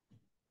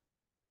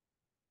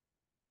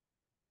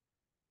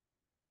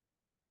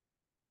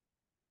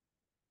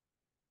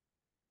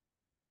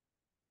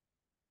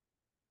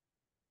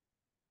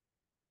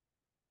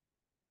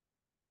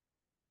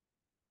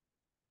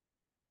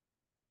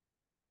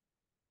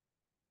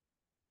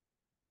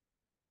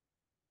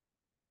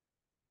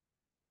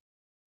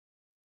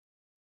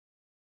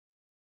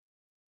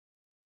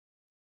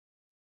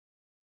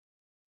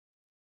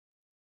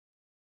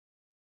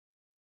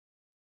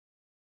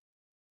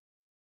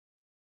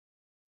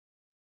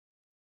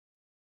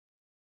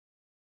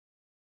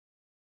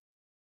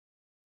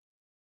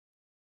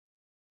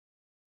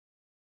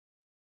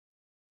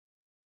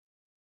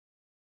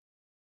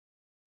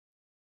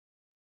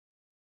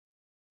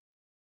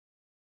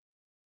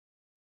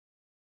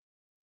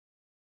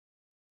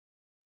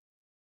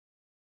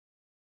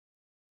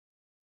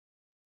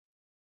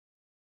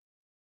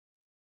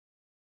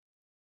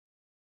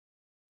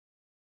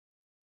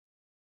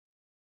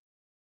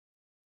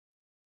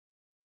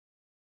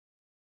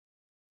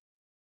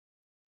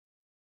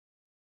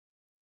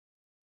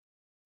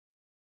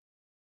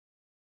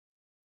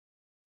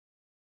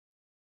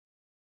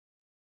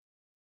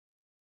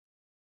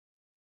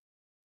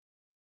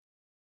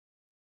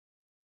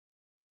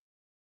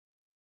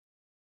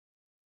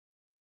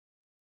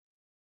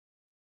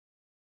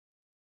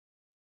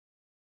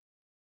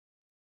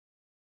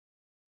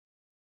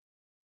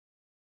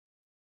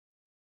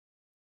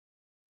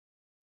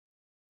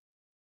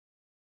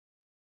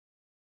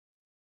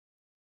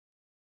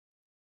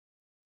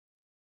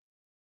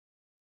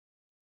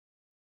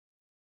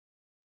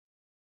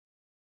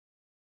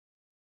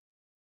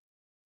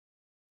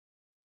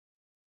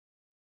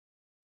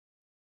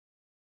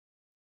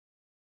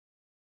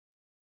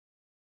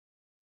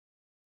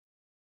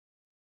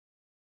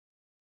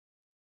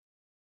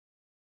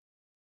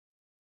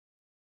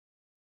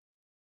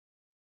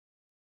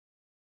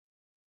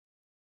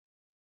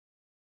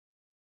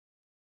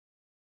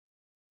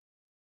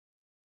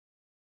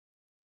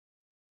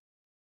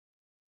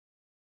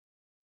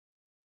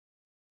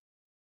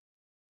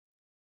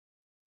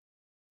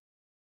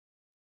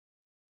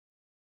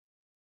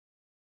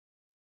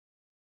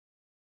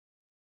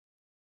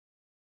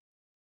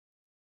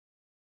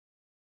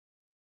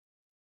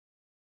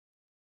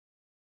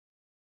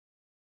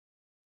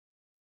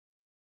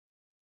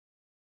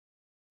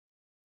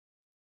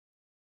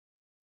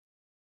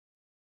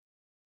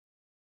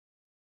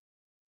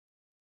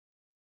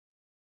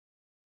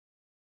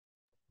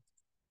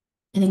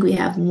 I think we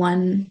have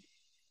one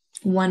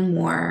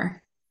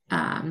more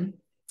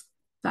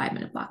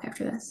 5-minute block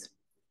after this.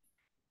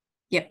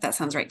 Yep, that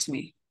sounds right to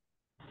me.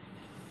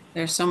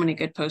 There's so many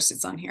good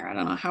post-its on here. I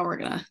don't know how we're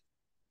gonna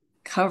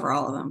cover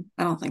all of them.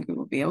 I don't think we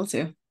will be able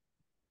to.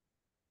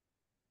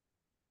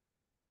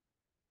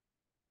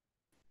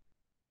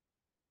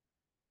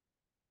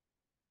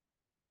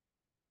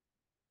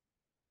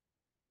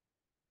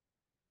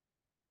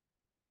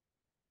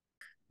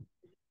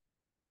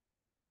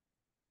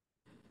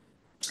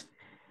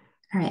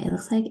 All right, it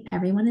looks like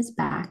everyone is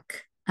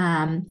back.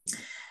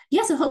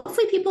 Yeah, so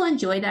hopefully people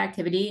enjoy the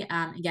activity.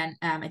 Again,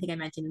 I think I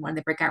mentioned in one of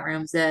the breakout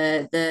rooms,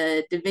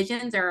 the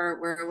divisions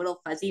were a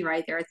little fuzzy,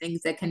 right? There are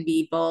things that can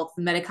be both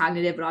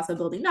metacognitive, but also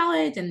building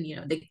knowledge, and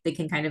they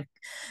can kind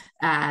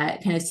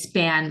of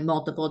span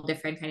multiple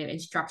different kind of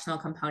instructional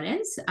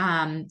components.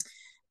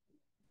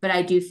 But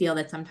I do feel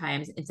that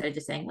sometimes instead of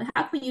just saying, well,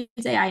 how can we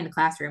use AI in the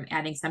classroom,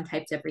 adding some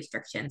types of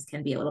restrictions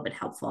can be a little bit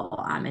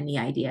helpful in the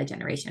idea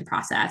generation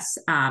process.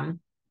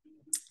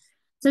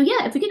 So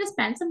yeah, if we could just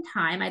spend some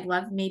time, I'd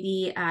love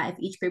maybe if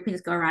each group can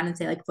just go around and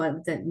say like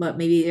what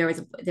maybe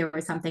there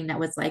was something that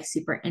was like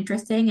super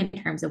interesting in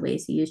terms of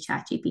ways to use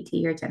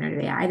ChatGPT or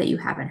generative AI that you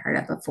haven't heard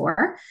of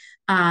before.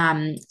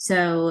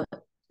 So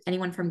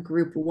anyone from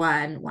group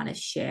one want to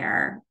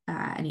share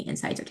any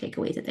insights or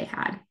takeaways that they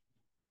had?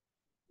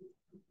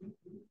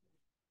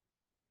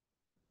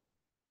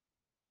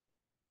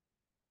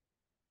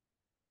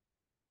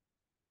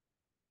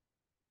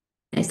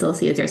 I still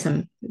see that there's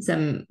some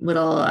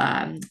little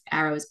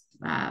arrows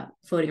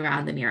floating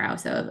around the Miro,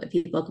 so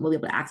people will be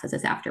able to access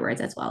this afterwards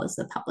as well as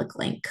the public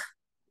link.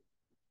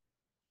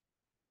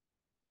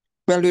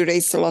 Well, we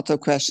raised a lot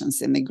of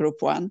questions in the group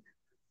one,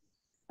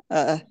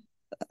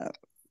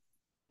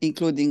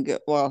 including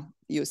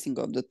using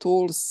of the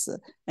tools,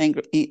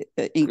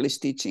 English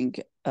teaching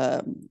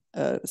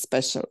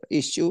special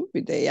issue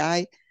with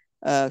AI,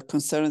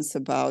 concerns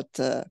about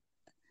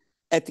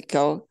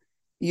ethical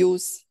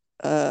use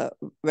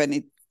when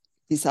it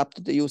is up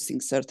to the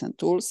using certain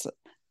tools,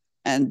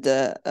 and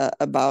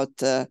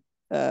about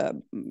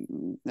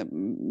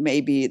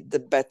maybe the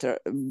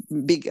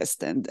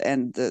biggest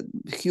and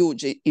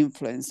huge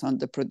influence on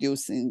the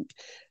producing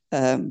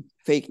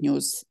fake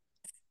news,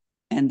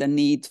 and the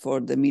need for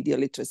the media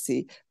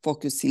literacy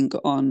focusing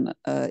on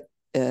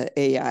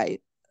AI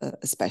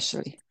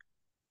especially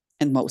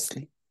and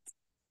mostly.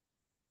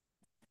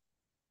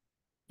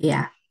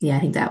 Yeah, I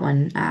think that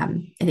one, I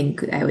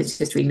think I was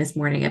just reading this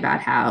morning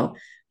about how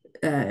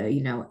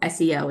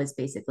SEO is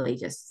basically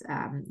just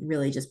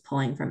really just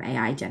pulling from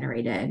AI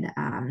generated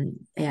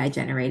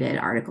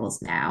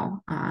articles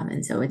now,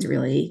 and so it's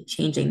really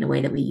changing the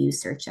way that we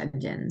use search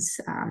engines,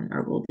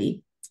 or will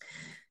be.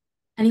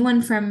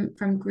 Anyone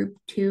from group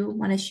 2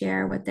 want to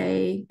share what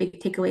big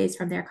takeaways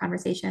from their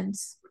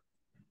conversations?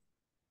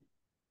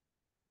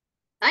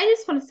 I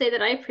just want to say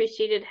that I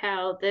appreciated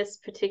how this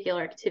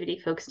particular activity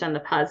focused on the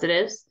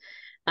positives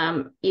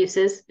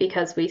uses,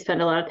 because we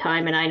spend a lot of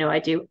time, and I know I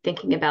do,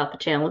 thinking about the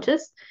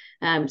challenges.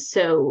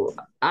 So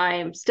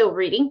I'm still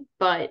reading,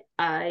 but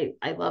I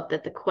love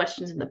that the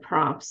questions and the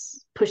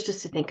prompts pushed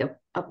us to think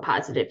of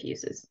positive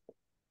uses.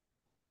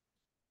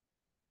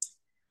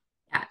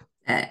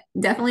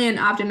 Definitely an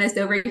optimist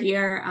over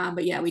here,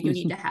 but yeah, we do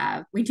need to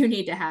have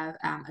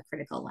a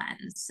critical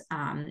lens,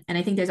 and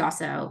I think there's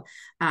also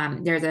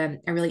there's a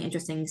really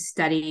interesting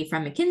study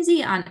from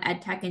McKinsey on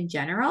edtech in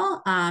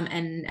general,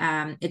 and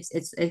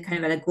it's kind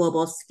of at a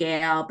global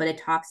scale, but it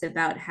talks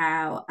about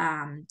how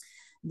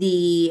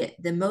the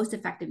most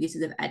effective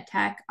uses of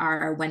edtech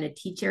are when a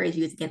teacher is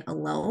using it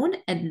alone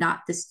and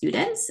not the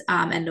students,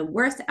 and the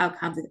worst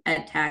outcomes of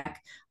edtech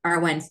are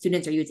when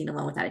students are using it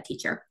alone without a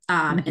teacher.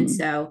 And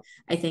so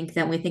I think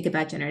that when we think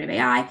about generative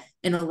AI,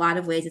 in a lot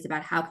of ways, it's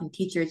about how can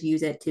teachers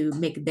use it to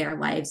make their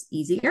lives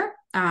easier,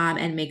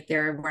 and make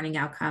their learning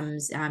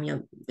outcomes,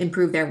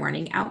 improve their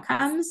learning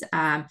outcomes,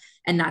 and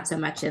not so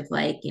much of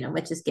like,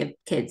 let's just give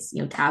kids,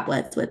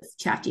 tablets with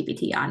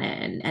ChatGPT on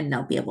it, and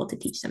they'll be able to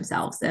teach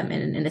themselves them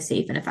in a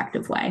safe and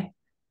effective way.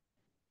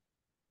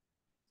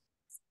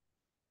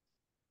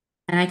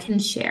 And I can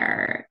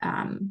share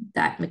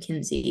that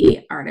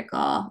McKinsey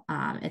article.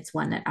 It's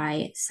one that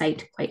I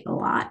cite quite a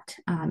lot.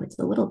 It's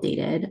a little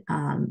dated,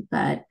 but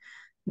let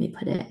me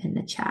put it in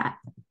the chat.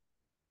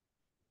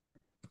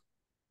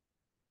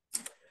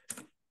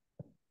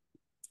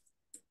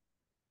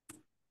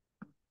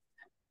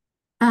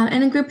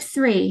 And in group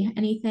 3,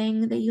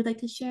 anything that you'd like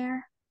to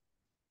share?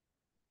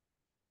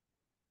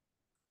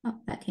 Oh,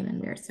 that came in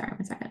weird. Sorry,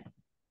 1 second.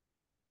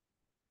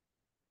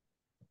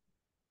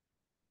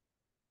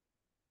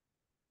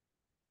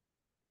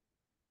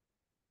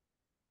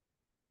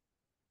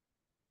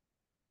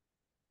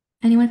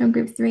 Anyone from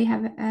group 3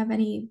 have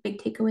any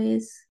big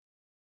takeaways?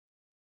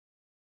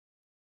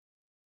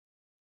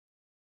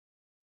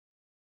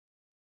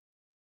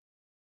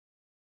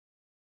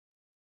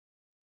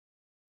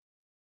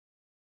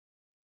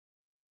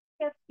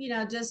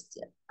 Just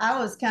I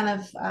was kind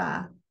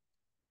of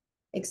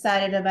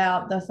excited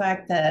about the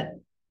fact that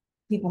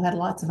people had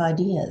lots of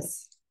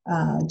ideas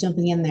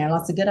jumping in there,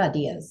 lots of good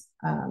ideas.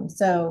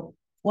 So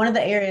one of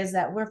the areas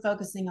that we're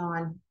focusing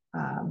on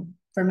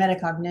for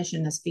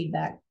metacognition is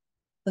feedback,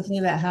 looking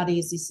about how to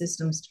use these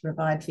systems to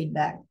provide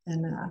feedback.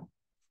 And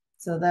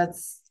so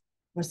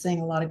we're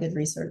seeing a lot of good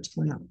research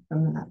coming up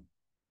from that.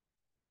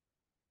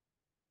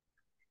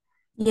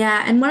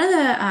 Yeah, and one of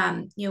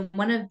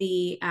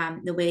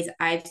the ways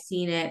I've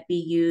seen it be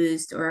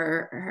used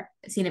or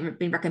seen it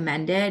being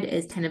recommended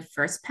is kind of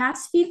first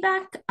pass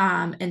feedback.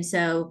 And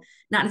so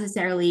not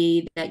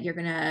necessarily that you're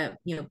gonna,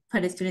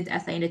 put a student's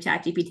essay into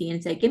ChatGPT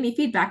and say, give me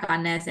feedback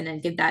on this, and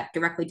then give that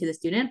directly to the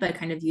student, but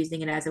kind of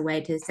using it as a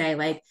way to say,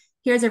 like,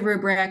 here's a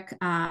rubric,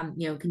 can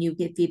you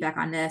get feedback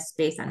on this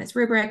based on this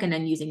rubric? And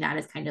then using that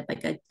as kind of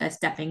like a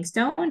stepping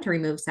stone to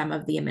remove some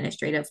of the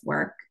administrative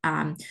work.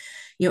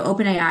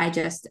 OpenAI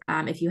just,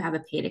 if you have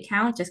a paid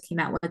account, just came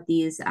out with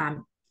these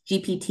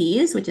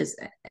GPTs, which is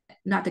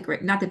not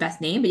the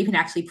best name, but you can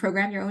actually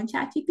program your own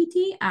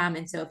ChatGPT.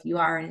 And so if you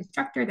are an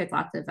instructor, there's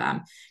lots of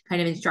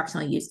kind of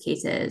instructional use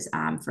cases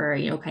for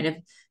kind of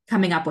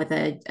coming up with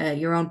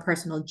your own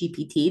personal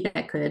GPT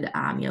that could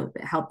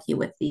help you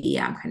with the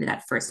kind of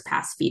that first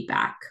pass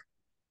feedback.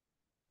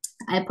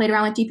 I played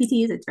around with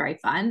GPTs; it's very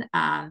fun.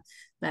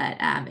 But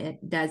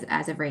it does,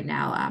 as of right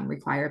now,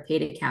 require a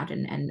paid account,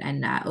 and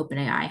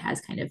OpenAI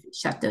has kind of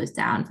shut those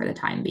down for the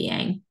time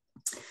being.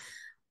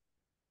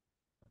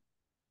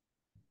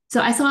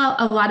 So I saw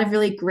a lot of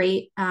really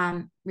great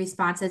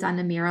responses on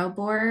the Miro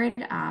board,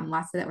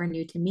 lots that were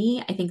new to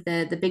me. I think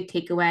the big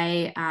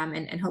takeaway,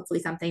 and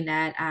hopefully something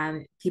that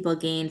people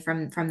gain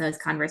from those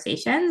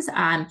conversations,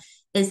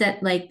 is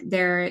that like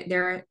there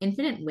are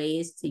infinite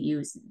ways to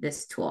use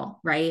this tool,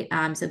 right?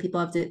 So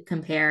people have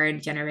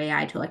compared generative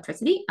AI to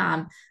electricity.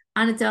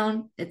 On its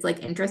own, it's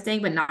like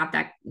interesting, but not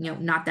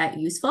that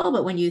useful.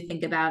 But when you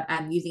think about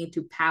using it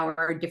to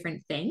power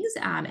different things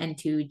and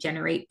to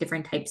generate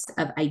different types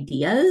of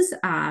ideas,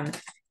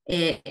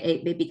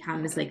 it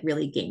becomes like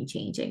really game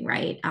changing,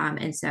 right?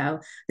 And so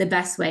the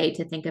best way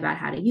to think about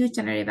how to use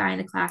generative AI in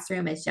the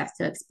classroom is just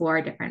to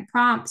explore different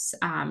prompts,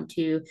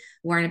 to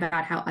learn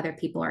about how other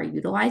people are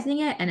utilizing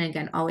it. And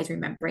again, always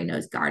remembering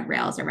those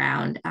guardrails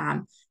around,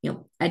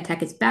 ed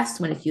tech is best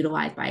when it's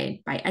utilized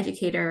by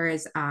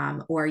educators,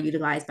 or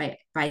utilized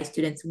by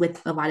students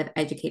with a lot of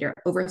educator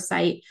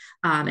oversight.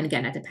 And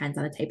again, that depends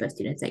on the type of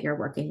students that you're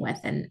working with.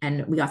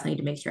 And we also need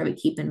to make sure we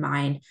keep in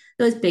mind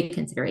those big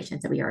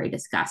considerations that we already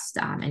discussed,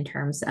 in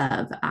terms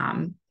of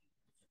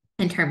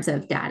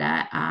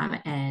data,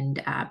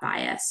 and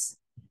bias.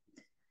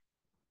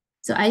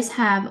 So I just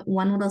have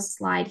one little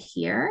slide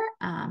here.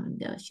 I'm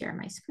going to share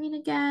my screen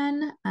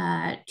again,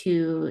 that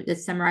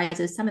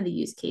summarizes some of the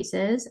use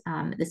cases.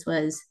 This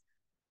was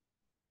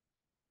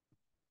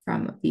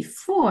from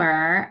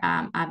before,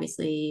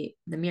 obviously,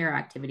 the mirror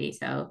activity.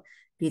 So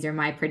these are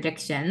my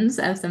predictions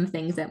of some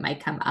things that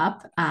might come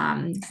up.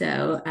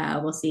 So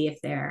we'll see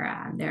if they're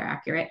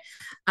accurate.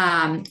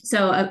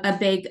 So a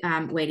big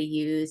way to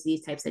use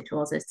these types of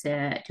tools is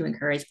to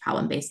encourage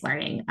problem-based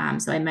learning.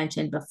 So I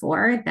mentioned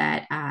before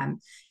that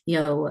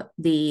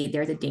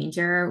there's a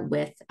danger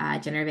with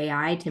generative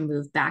AI to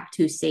move back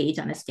to Sage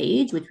on a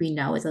stage, which we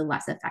know is a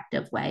less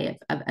effective way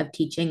of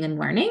teaching and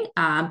learning.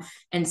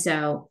 And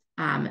so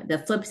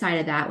the flip side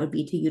of that would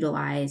be to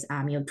utilize,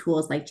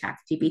 tools like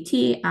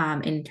ChatGPT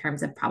in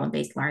terms of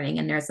problem-based learning.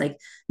 And there's like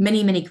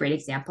many, many great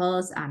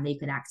examples that you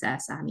can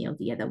access,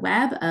 via the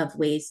web of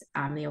ways,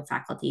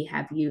 faculty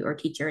or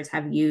teachers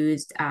have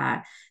used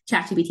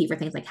ChatGPT for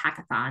things like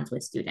hackathons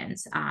with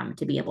students,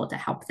 to be able to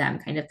help them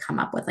kind of come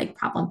up with like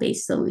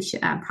problem-based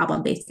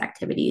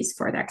activities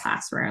for their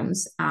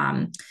classrooms.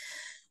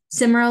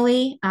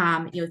 Similarly,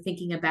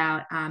 thinking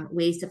about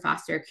ways to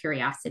foster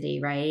curiosity,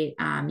 right?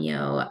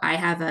 I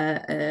have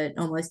an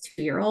almost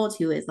 2-year-old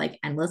who is like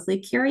endlessly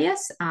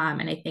curious,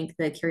 and I think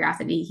the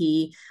curiosity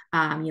he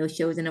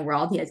shows in the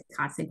world, he has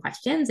constant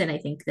questions, and I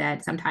think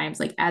that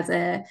sometimes, like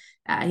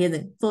he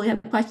doesn't fully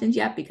have questions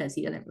yet because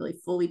he doesn't really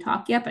fully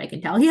talk yet, but I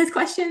can tell he has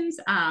questions.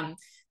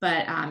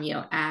 But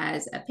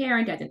as a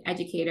parent, as an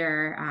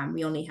educator,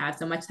 we only have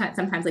so much time,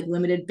 sometimes like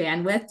limited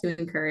bandwidth to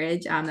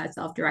encourage that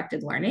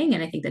self-directed learning.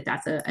 And I think that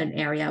that's an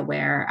area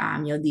where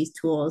these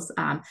tools,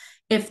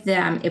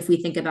 if we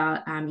think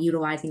about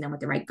utilizing them with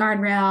the right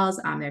guardrails,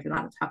 there's a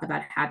lot of talk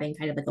about having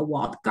kind of like a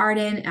walled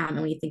garden. And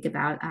when you think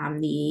about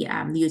the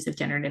use of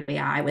generative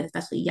AI with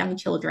especially young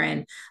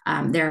children,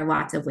 there are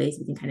lots of ways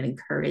we can kind of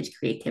encourage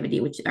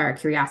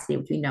curiosity,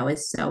 which we know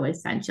is so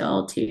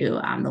essential to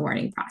the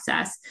learning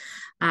process.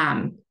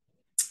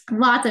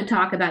 Lots of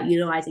talk about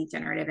utilizing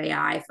generative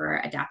AI for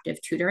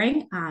adaptive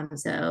tutoring.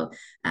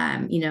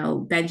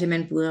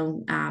 Benjamin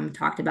Bloom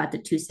talked about the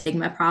 2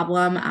 sigma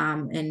problem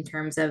in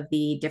terms of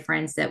the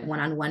difference that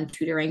one-on-one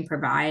tutoring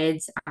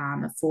provides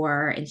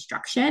for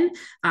instruction.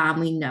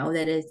 We know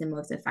that is the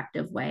most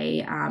effective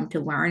way to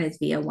learn is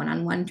via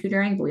one-on-one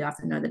tutoring, but we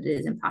also know that it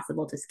is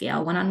impossible to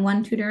scale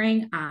one-on-one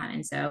tutoring.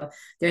 And so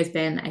there's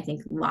been, I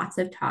think, lots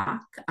of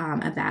talk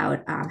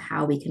about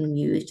how we can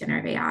use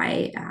generative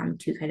AI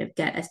to kind of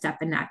get a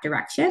step in that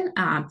direction.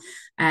 I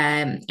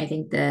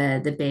think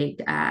the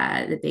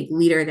big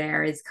leader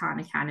there is Khan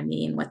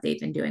Academy, and what they've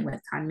been doing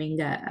with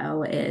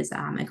Khanmingo is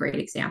a great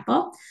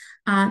example.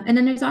 And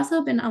then there's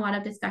also been a lot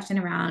of discussion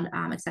around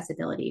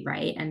accessibility,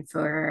 right? And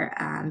for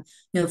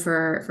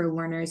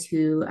learners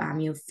who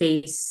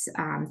face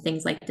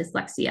things like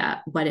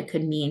dyslexia, what it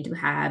could mean to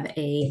have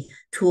a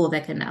tool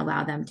that can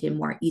allow them to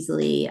more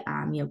easily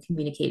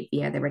communicate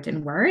via the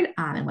written word,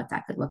 and what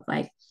that could look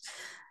like.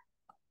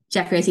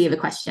 Jeffrey, I see you have a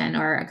question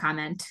or a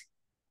comment.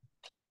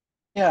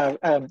 Yeah,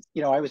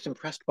 I was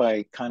impressed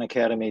by Khan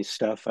Academy's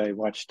stuff. I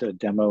watched a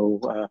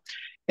demo,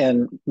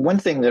 and one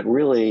thing that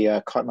really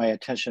caught my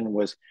attention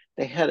was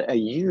they had a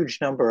huge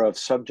number of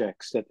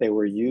subjects that they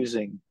were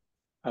using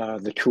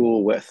the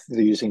tool with.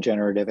 They're using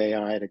generative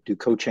AI to do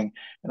coaching.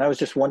 And I was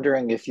just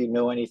wondering if you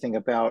know anything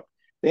about,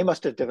 they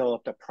must have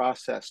developed a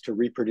process to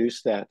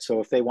reproduce that. So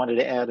if they wanted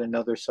to add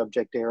another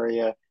subject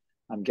area,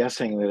 I'm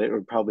guessing that it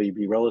would probably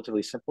be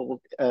relatively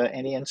simple.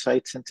 Any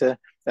insights into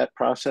that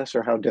process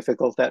or how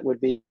difficult that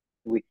would be?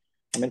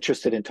 I'm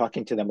interested in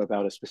talking to them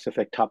about a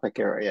specific topic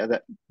area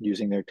that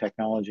using their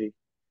technology.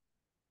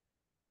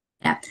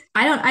 Yeah,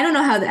 I don't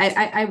know how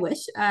I wish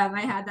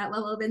I had that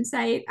level of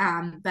insight,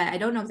 but I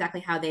don't know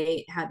exactly how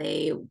they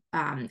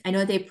I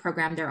know they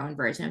programmed their own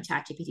version of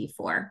ChatGPT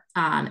 4,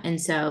 and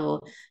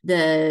so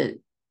the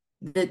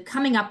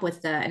coming up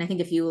with and I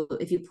think if you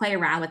play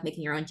around with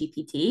making your own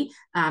GPT,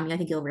 I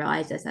think you'll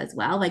realize this as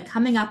well. Like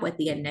coming up with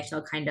the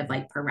initial kind of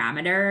like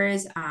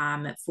parameters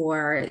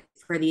for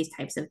these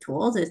types of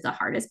tools is the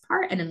hardest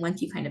part, and then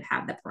once you kind of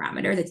have the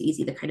parameters, it's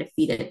easy to kind of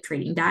feed it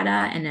training data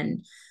and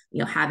then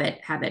have it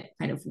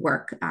kind of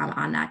work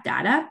on that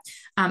data.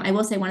 I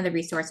will say one of the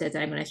resources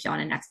that I'm going to show on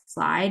the next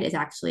slide is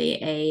actually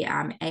a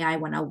AI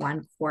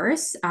 101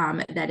 course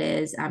that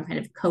is kind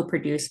of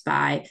co-produced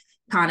by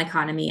Khan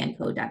Economy and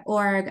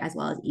code.org, as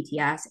well as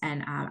ETS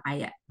and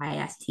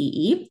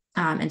ISTE.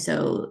 And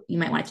so you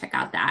might want to check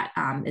out that.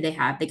 They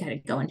kind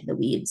of go into the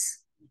weeds.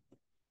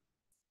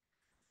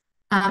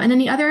 And then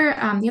the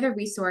other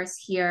resource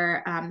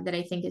here that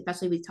I think,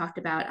 especially we talked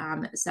about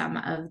some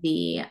of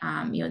the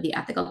the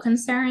ethical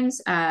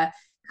concerns.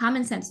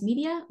 Common Sense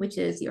Media, which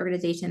is the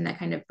organization that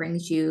kind of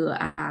brings you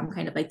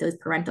kind of like those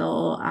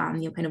parental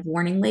kind of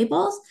warning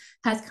labels,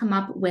 has come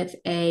up with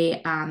a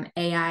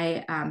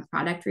AI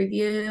product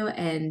review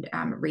and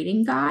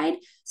rating guide.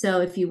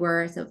 So if we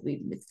were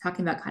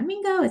talking about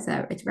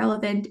Conmingo, it's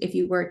relevant. If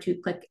you were to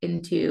click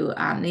into,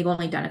 they've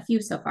only done a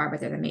few so far, but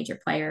they're the major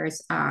players.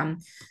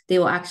 They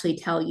will actually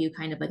tell you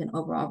kind of like an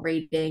overall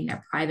rating,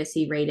 their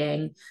privacy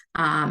rating,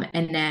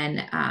 and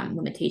then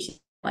limitations,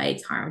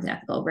 rights, harms, and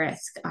ethical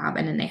risk.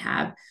 And then they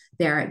have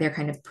their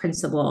kind of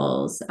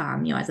principles,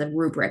 as a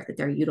rubric that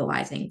they're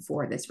utilizing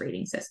for this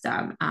rating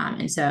system.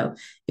 And so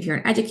if you're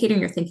an educator and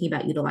you're thinking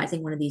about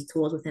utilizing one of these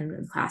tools within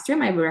the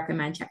classroom, I would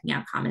recommend checking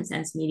out Common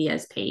Sense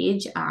Media's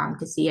page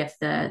to see if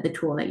the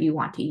tool that you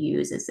want to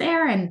use is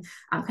there, and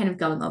kind of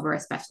going over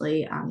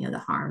especially the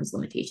harms,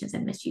 limitations,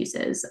 and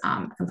misuses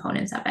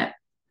components of it.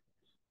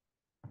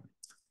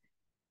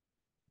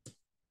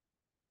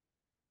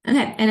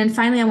 Okay, and then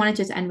finally, I want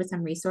to just end with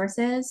some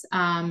resources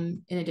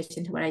in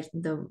addition to what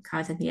the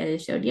content that I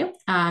just showed you.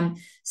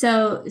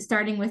 So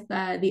starting with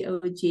the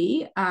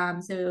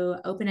OG, so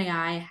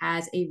OpenAI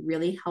has a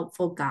really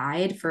helpful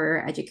guide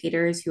for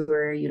educators who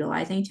are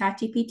utilizing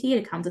ChatGPT.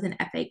 It comes with an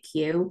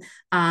FAQ,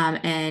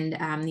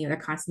 and they're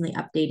constantly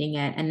updating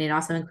it, and it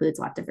also includes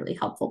lots of really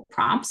helpful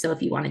prompts. So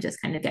if you want to just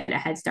kind of get a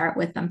head start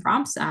with them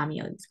prompts,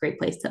 it's a great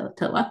place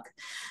to look.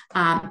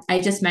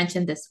 I just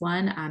mentioned this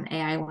one,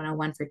 AI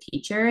 101 for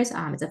Teachers.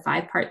 It's a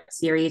 5-part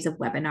series of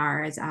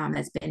webinars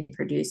that's been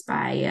produced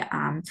by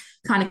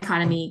Khan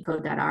Economy,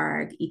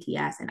 Code.org,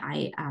 ETS, and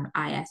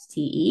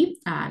ISTE.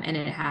 And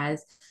it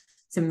has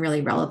some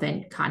really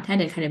relevant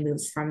content. It kind of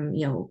moves from,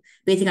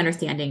 basic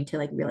understanding to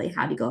like really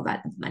how to go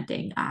about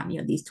implementing,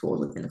 these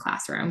tools within the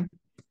classroom.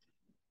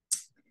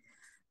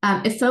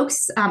 If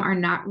folks are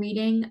not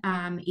reading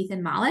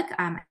Ethan Malik,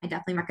 I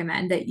definitely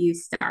recommend that you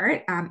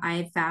start.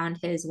 I found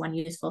his One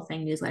Useful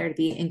Thing newsletter to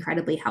be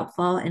incredibly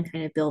helpful in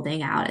kind of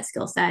building out a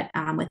skill set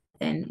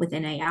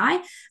within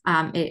AI.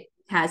 It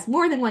has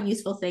more than one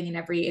useful thing in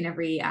every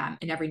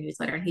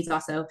newsletter, and he's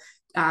also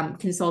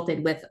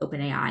consulted with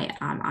OpenAI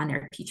on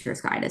their teacher's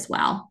guide as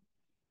well.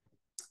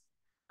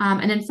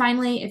 And then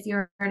finally, if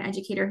you're an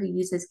educator who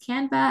uses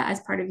Canva as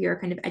part of your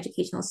kind of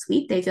educational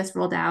suite, they just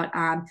rolled out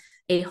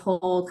a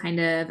whole kind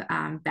of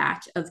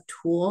batch of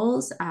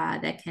tools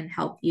that can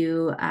help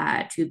you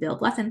to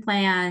build lesson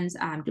plans,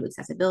 do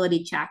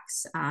accessibility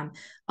checks,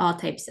 all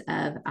types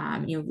of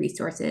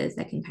resources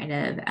that can kind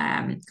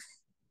of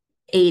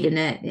aid in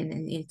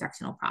the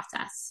instructional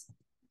process.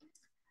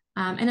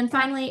 And then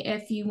finally,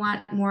 if you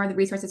want more of the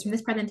resources from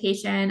this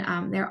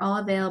presentation, they're all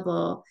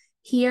available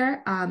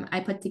here. I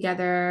put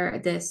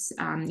together this,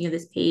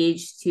 this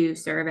page to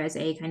serve as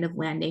a kind of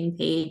landing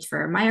page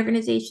for my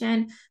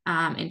organization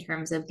in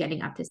terms of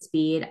getting up to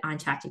speed on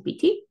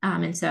ChatGPT.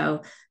 And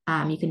so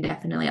you can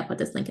definitely, I'll put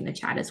this link in the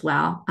chat as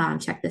well.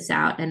 Check this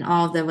out, and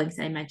all of the links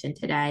that I mentioned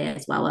today,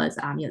 as well as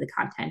the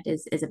content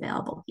is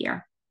available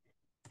here.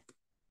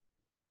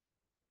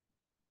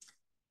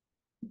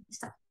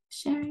 Stop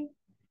sharing.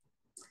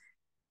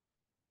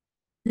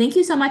 Thank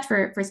you so much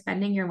for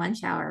spending your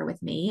lunch hour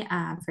with me.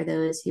 For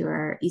those who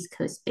are East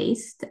Coast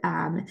based,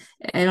 I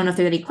don't know if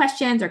there are any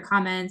questions or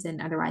comments, and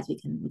otherwise we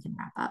can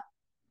wrap up.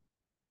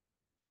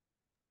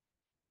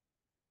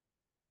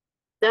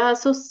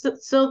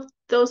 So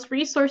those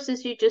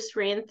resources you just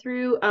ran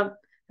through, I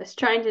was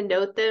trying to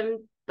note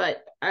them,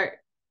 but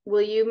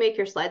will you make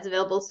your slides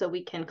available so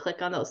we can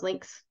click on those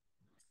links?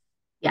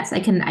 Yes, I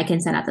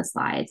can send out the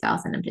slides. I'll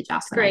send them to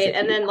Jocelyn. Great.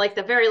 And then like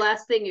the very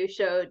last thing you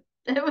showed,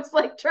 it was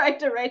like trying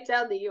to write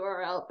down the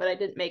URL, but I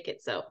didn't make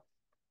it. So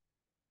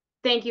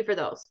thank you for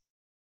those.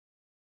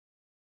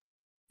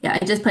 Yeah,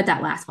 I just put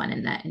that last one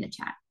in the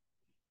chat.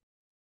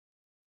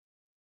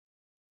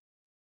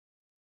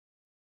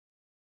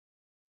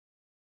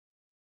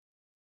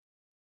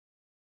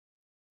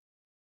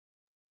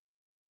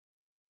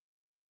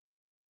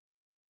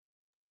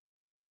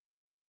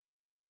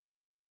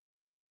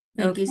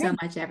 Thank you so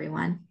much,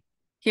 everyone.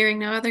 Hearing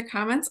no other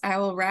comments, I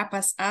will wrap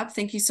us up.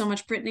 Thank you so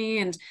much, Brittany,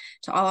 and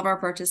to all of our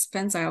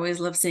participants. I always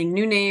love seeing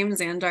new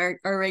names and our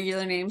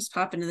regular names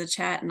pop into the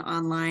chat and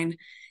online.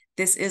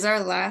 This is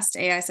our last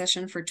AI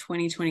session for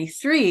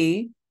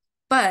 2023,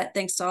 but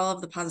thanks to all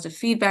of the positive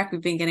feedback we've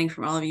been getting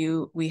from all of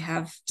you, we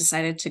have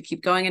decided to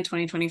keep going in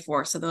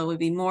 2024. So there will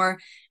be more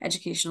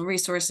educational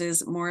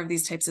resources, more of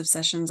these types of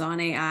sessions on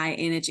AI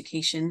in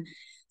education.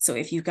 So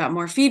if you've got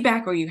more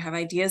feedback or you have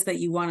ideas that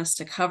you want us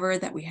to cover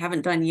that we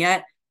haven't done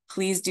yet,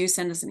 please do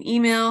send us an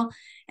email.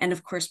 And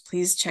of course,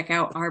 please check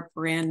out our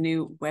brand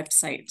new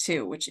website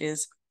too, which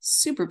is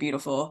super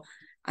beautiful.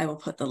 I will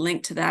put the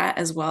link to that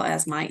as well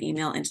as my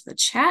email into the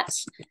chat.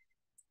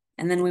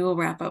 And then we will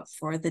wrap up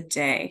for the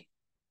day.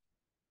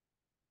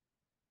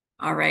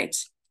 All right.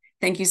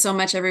 Thank you so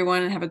much,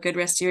 everyone, and have a good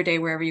rest of your day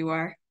wherever you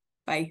are.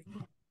 Bye.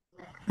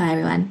 Bye,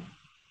 everyone.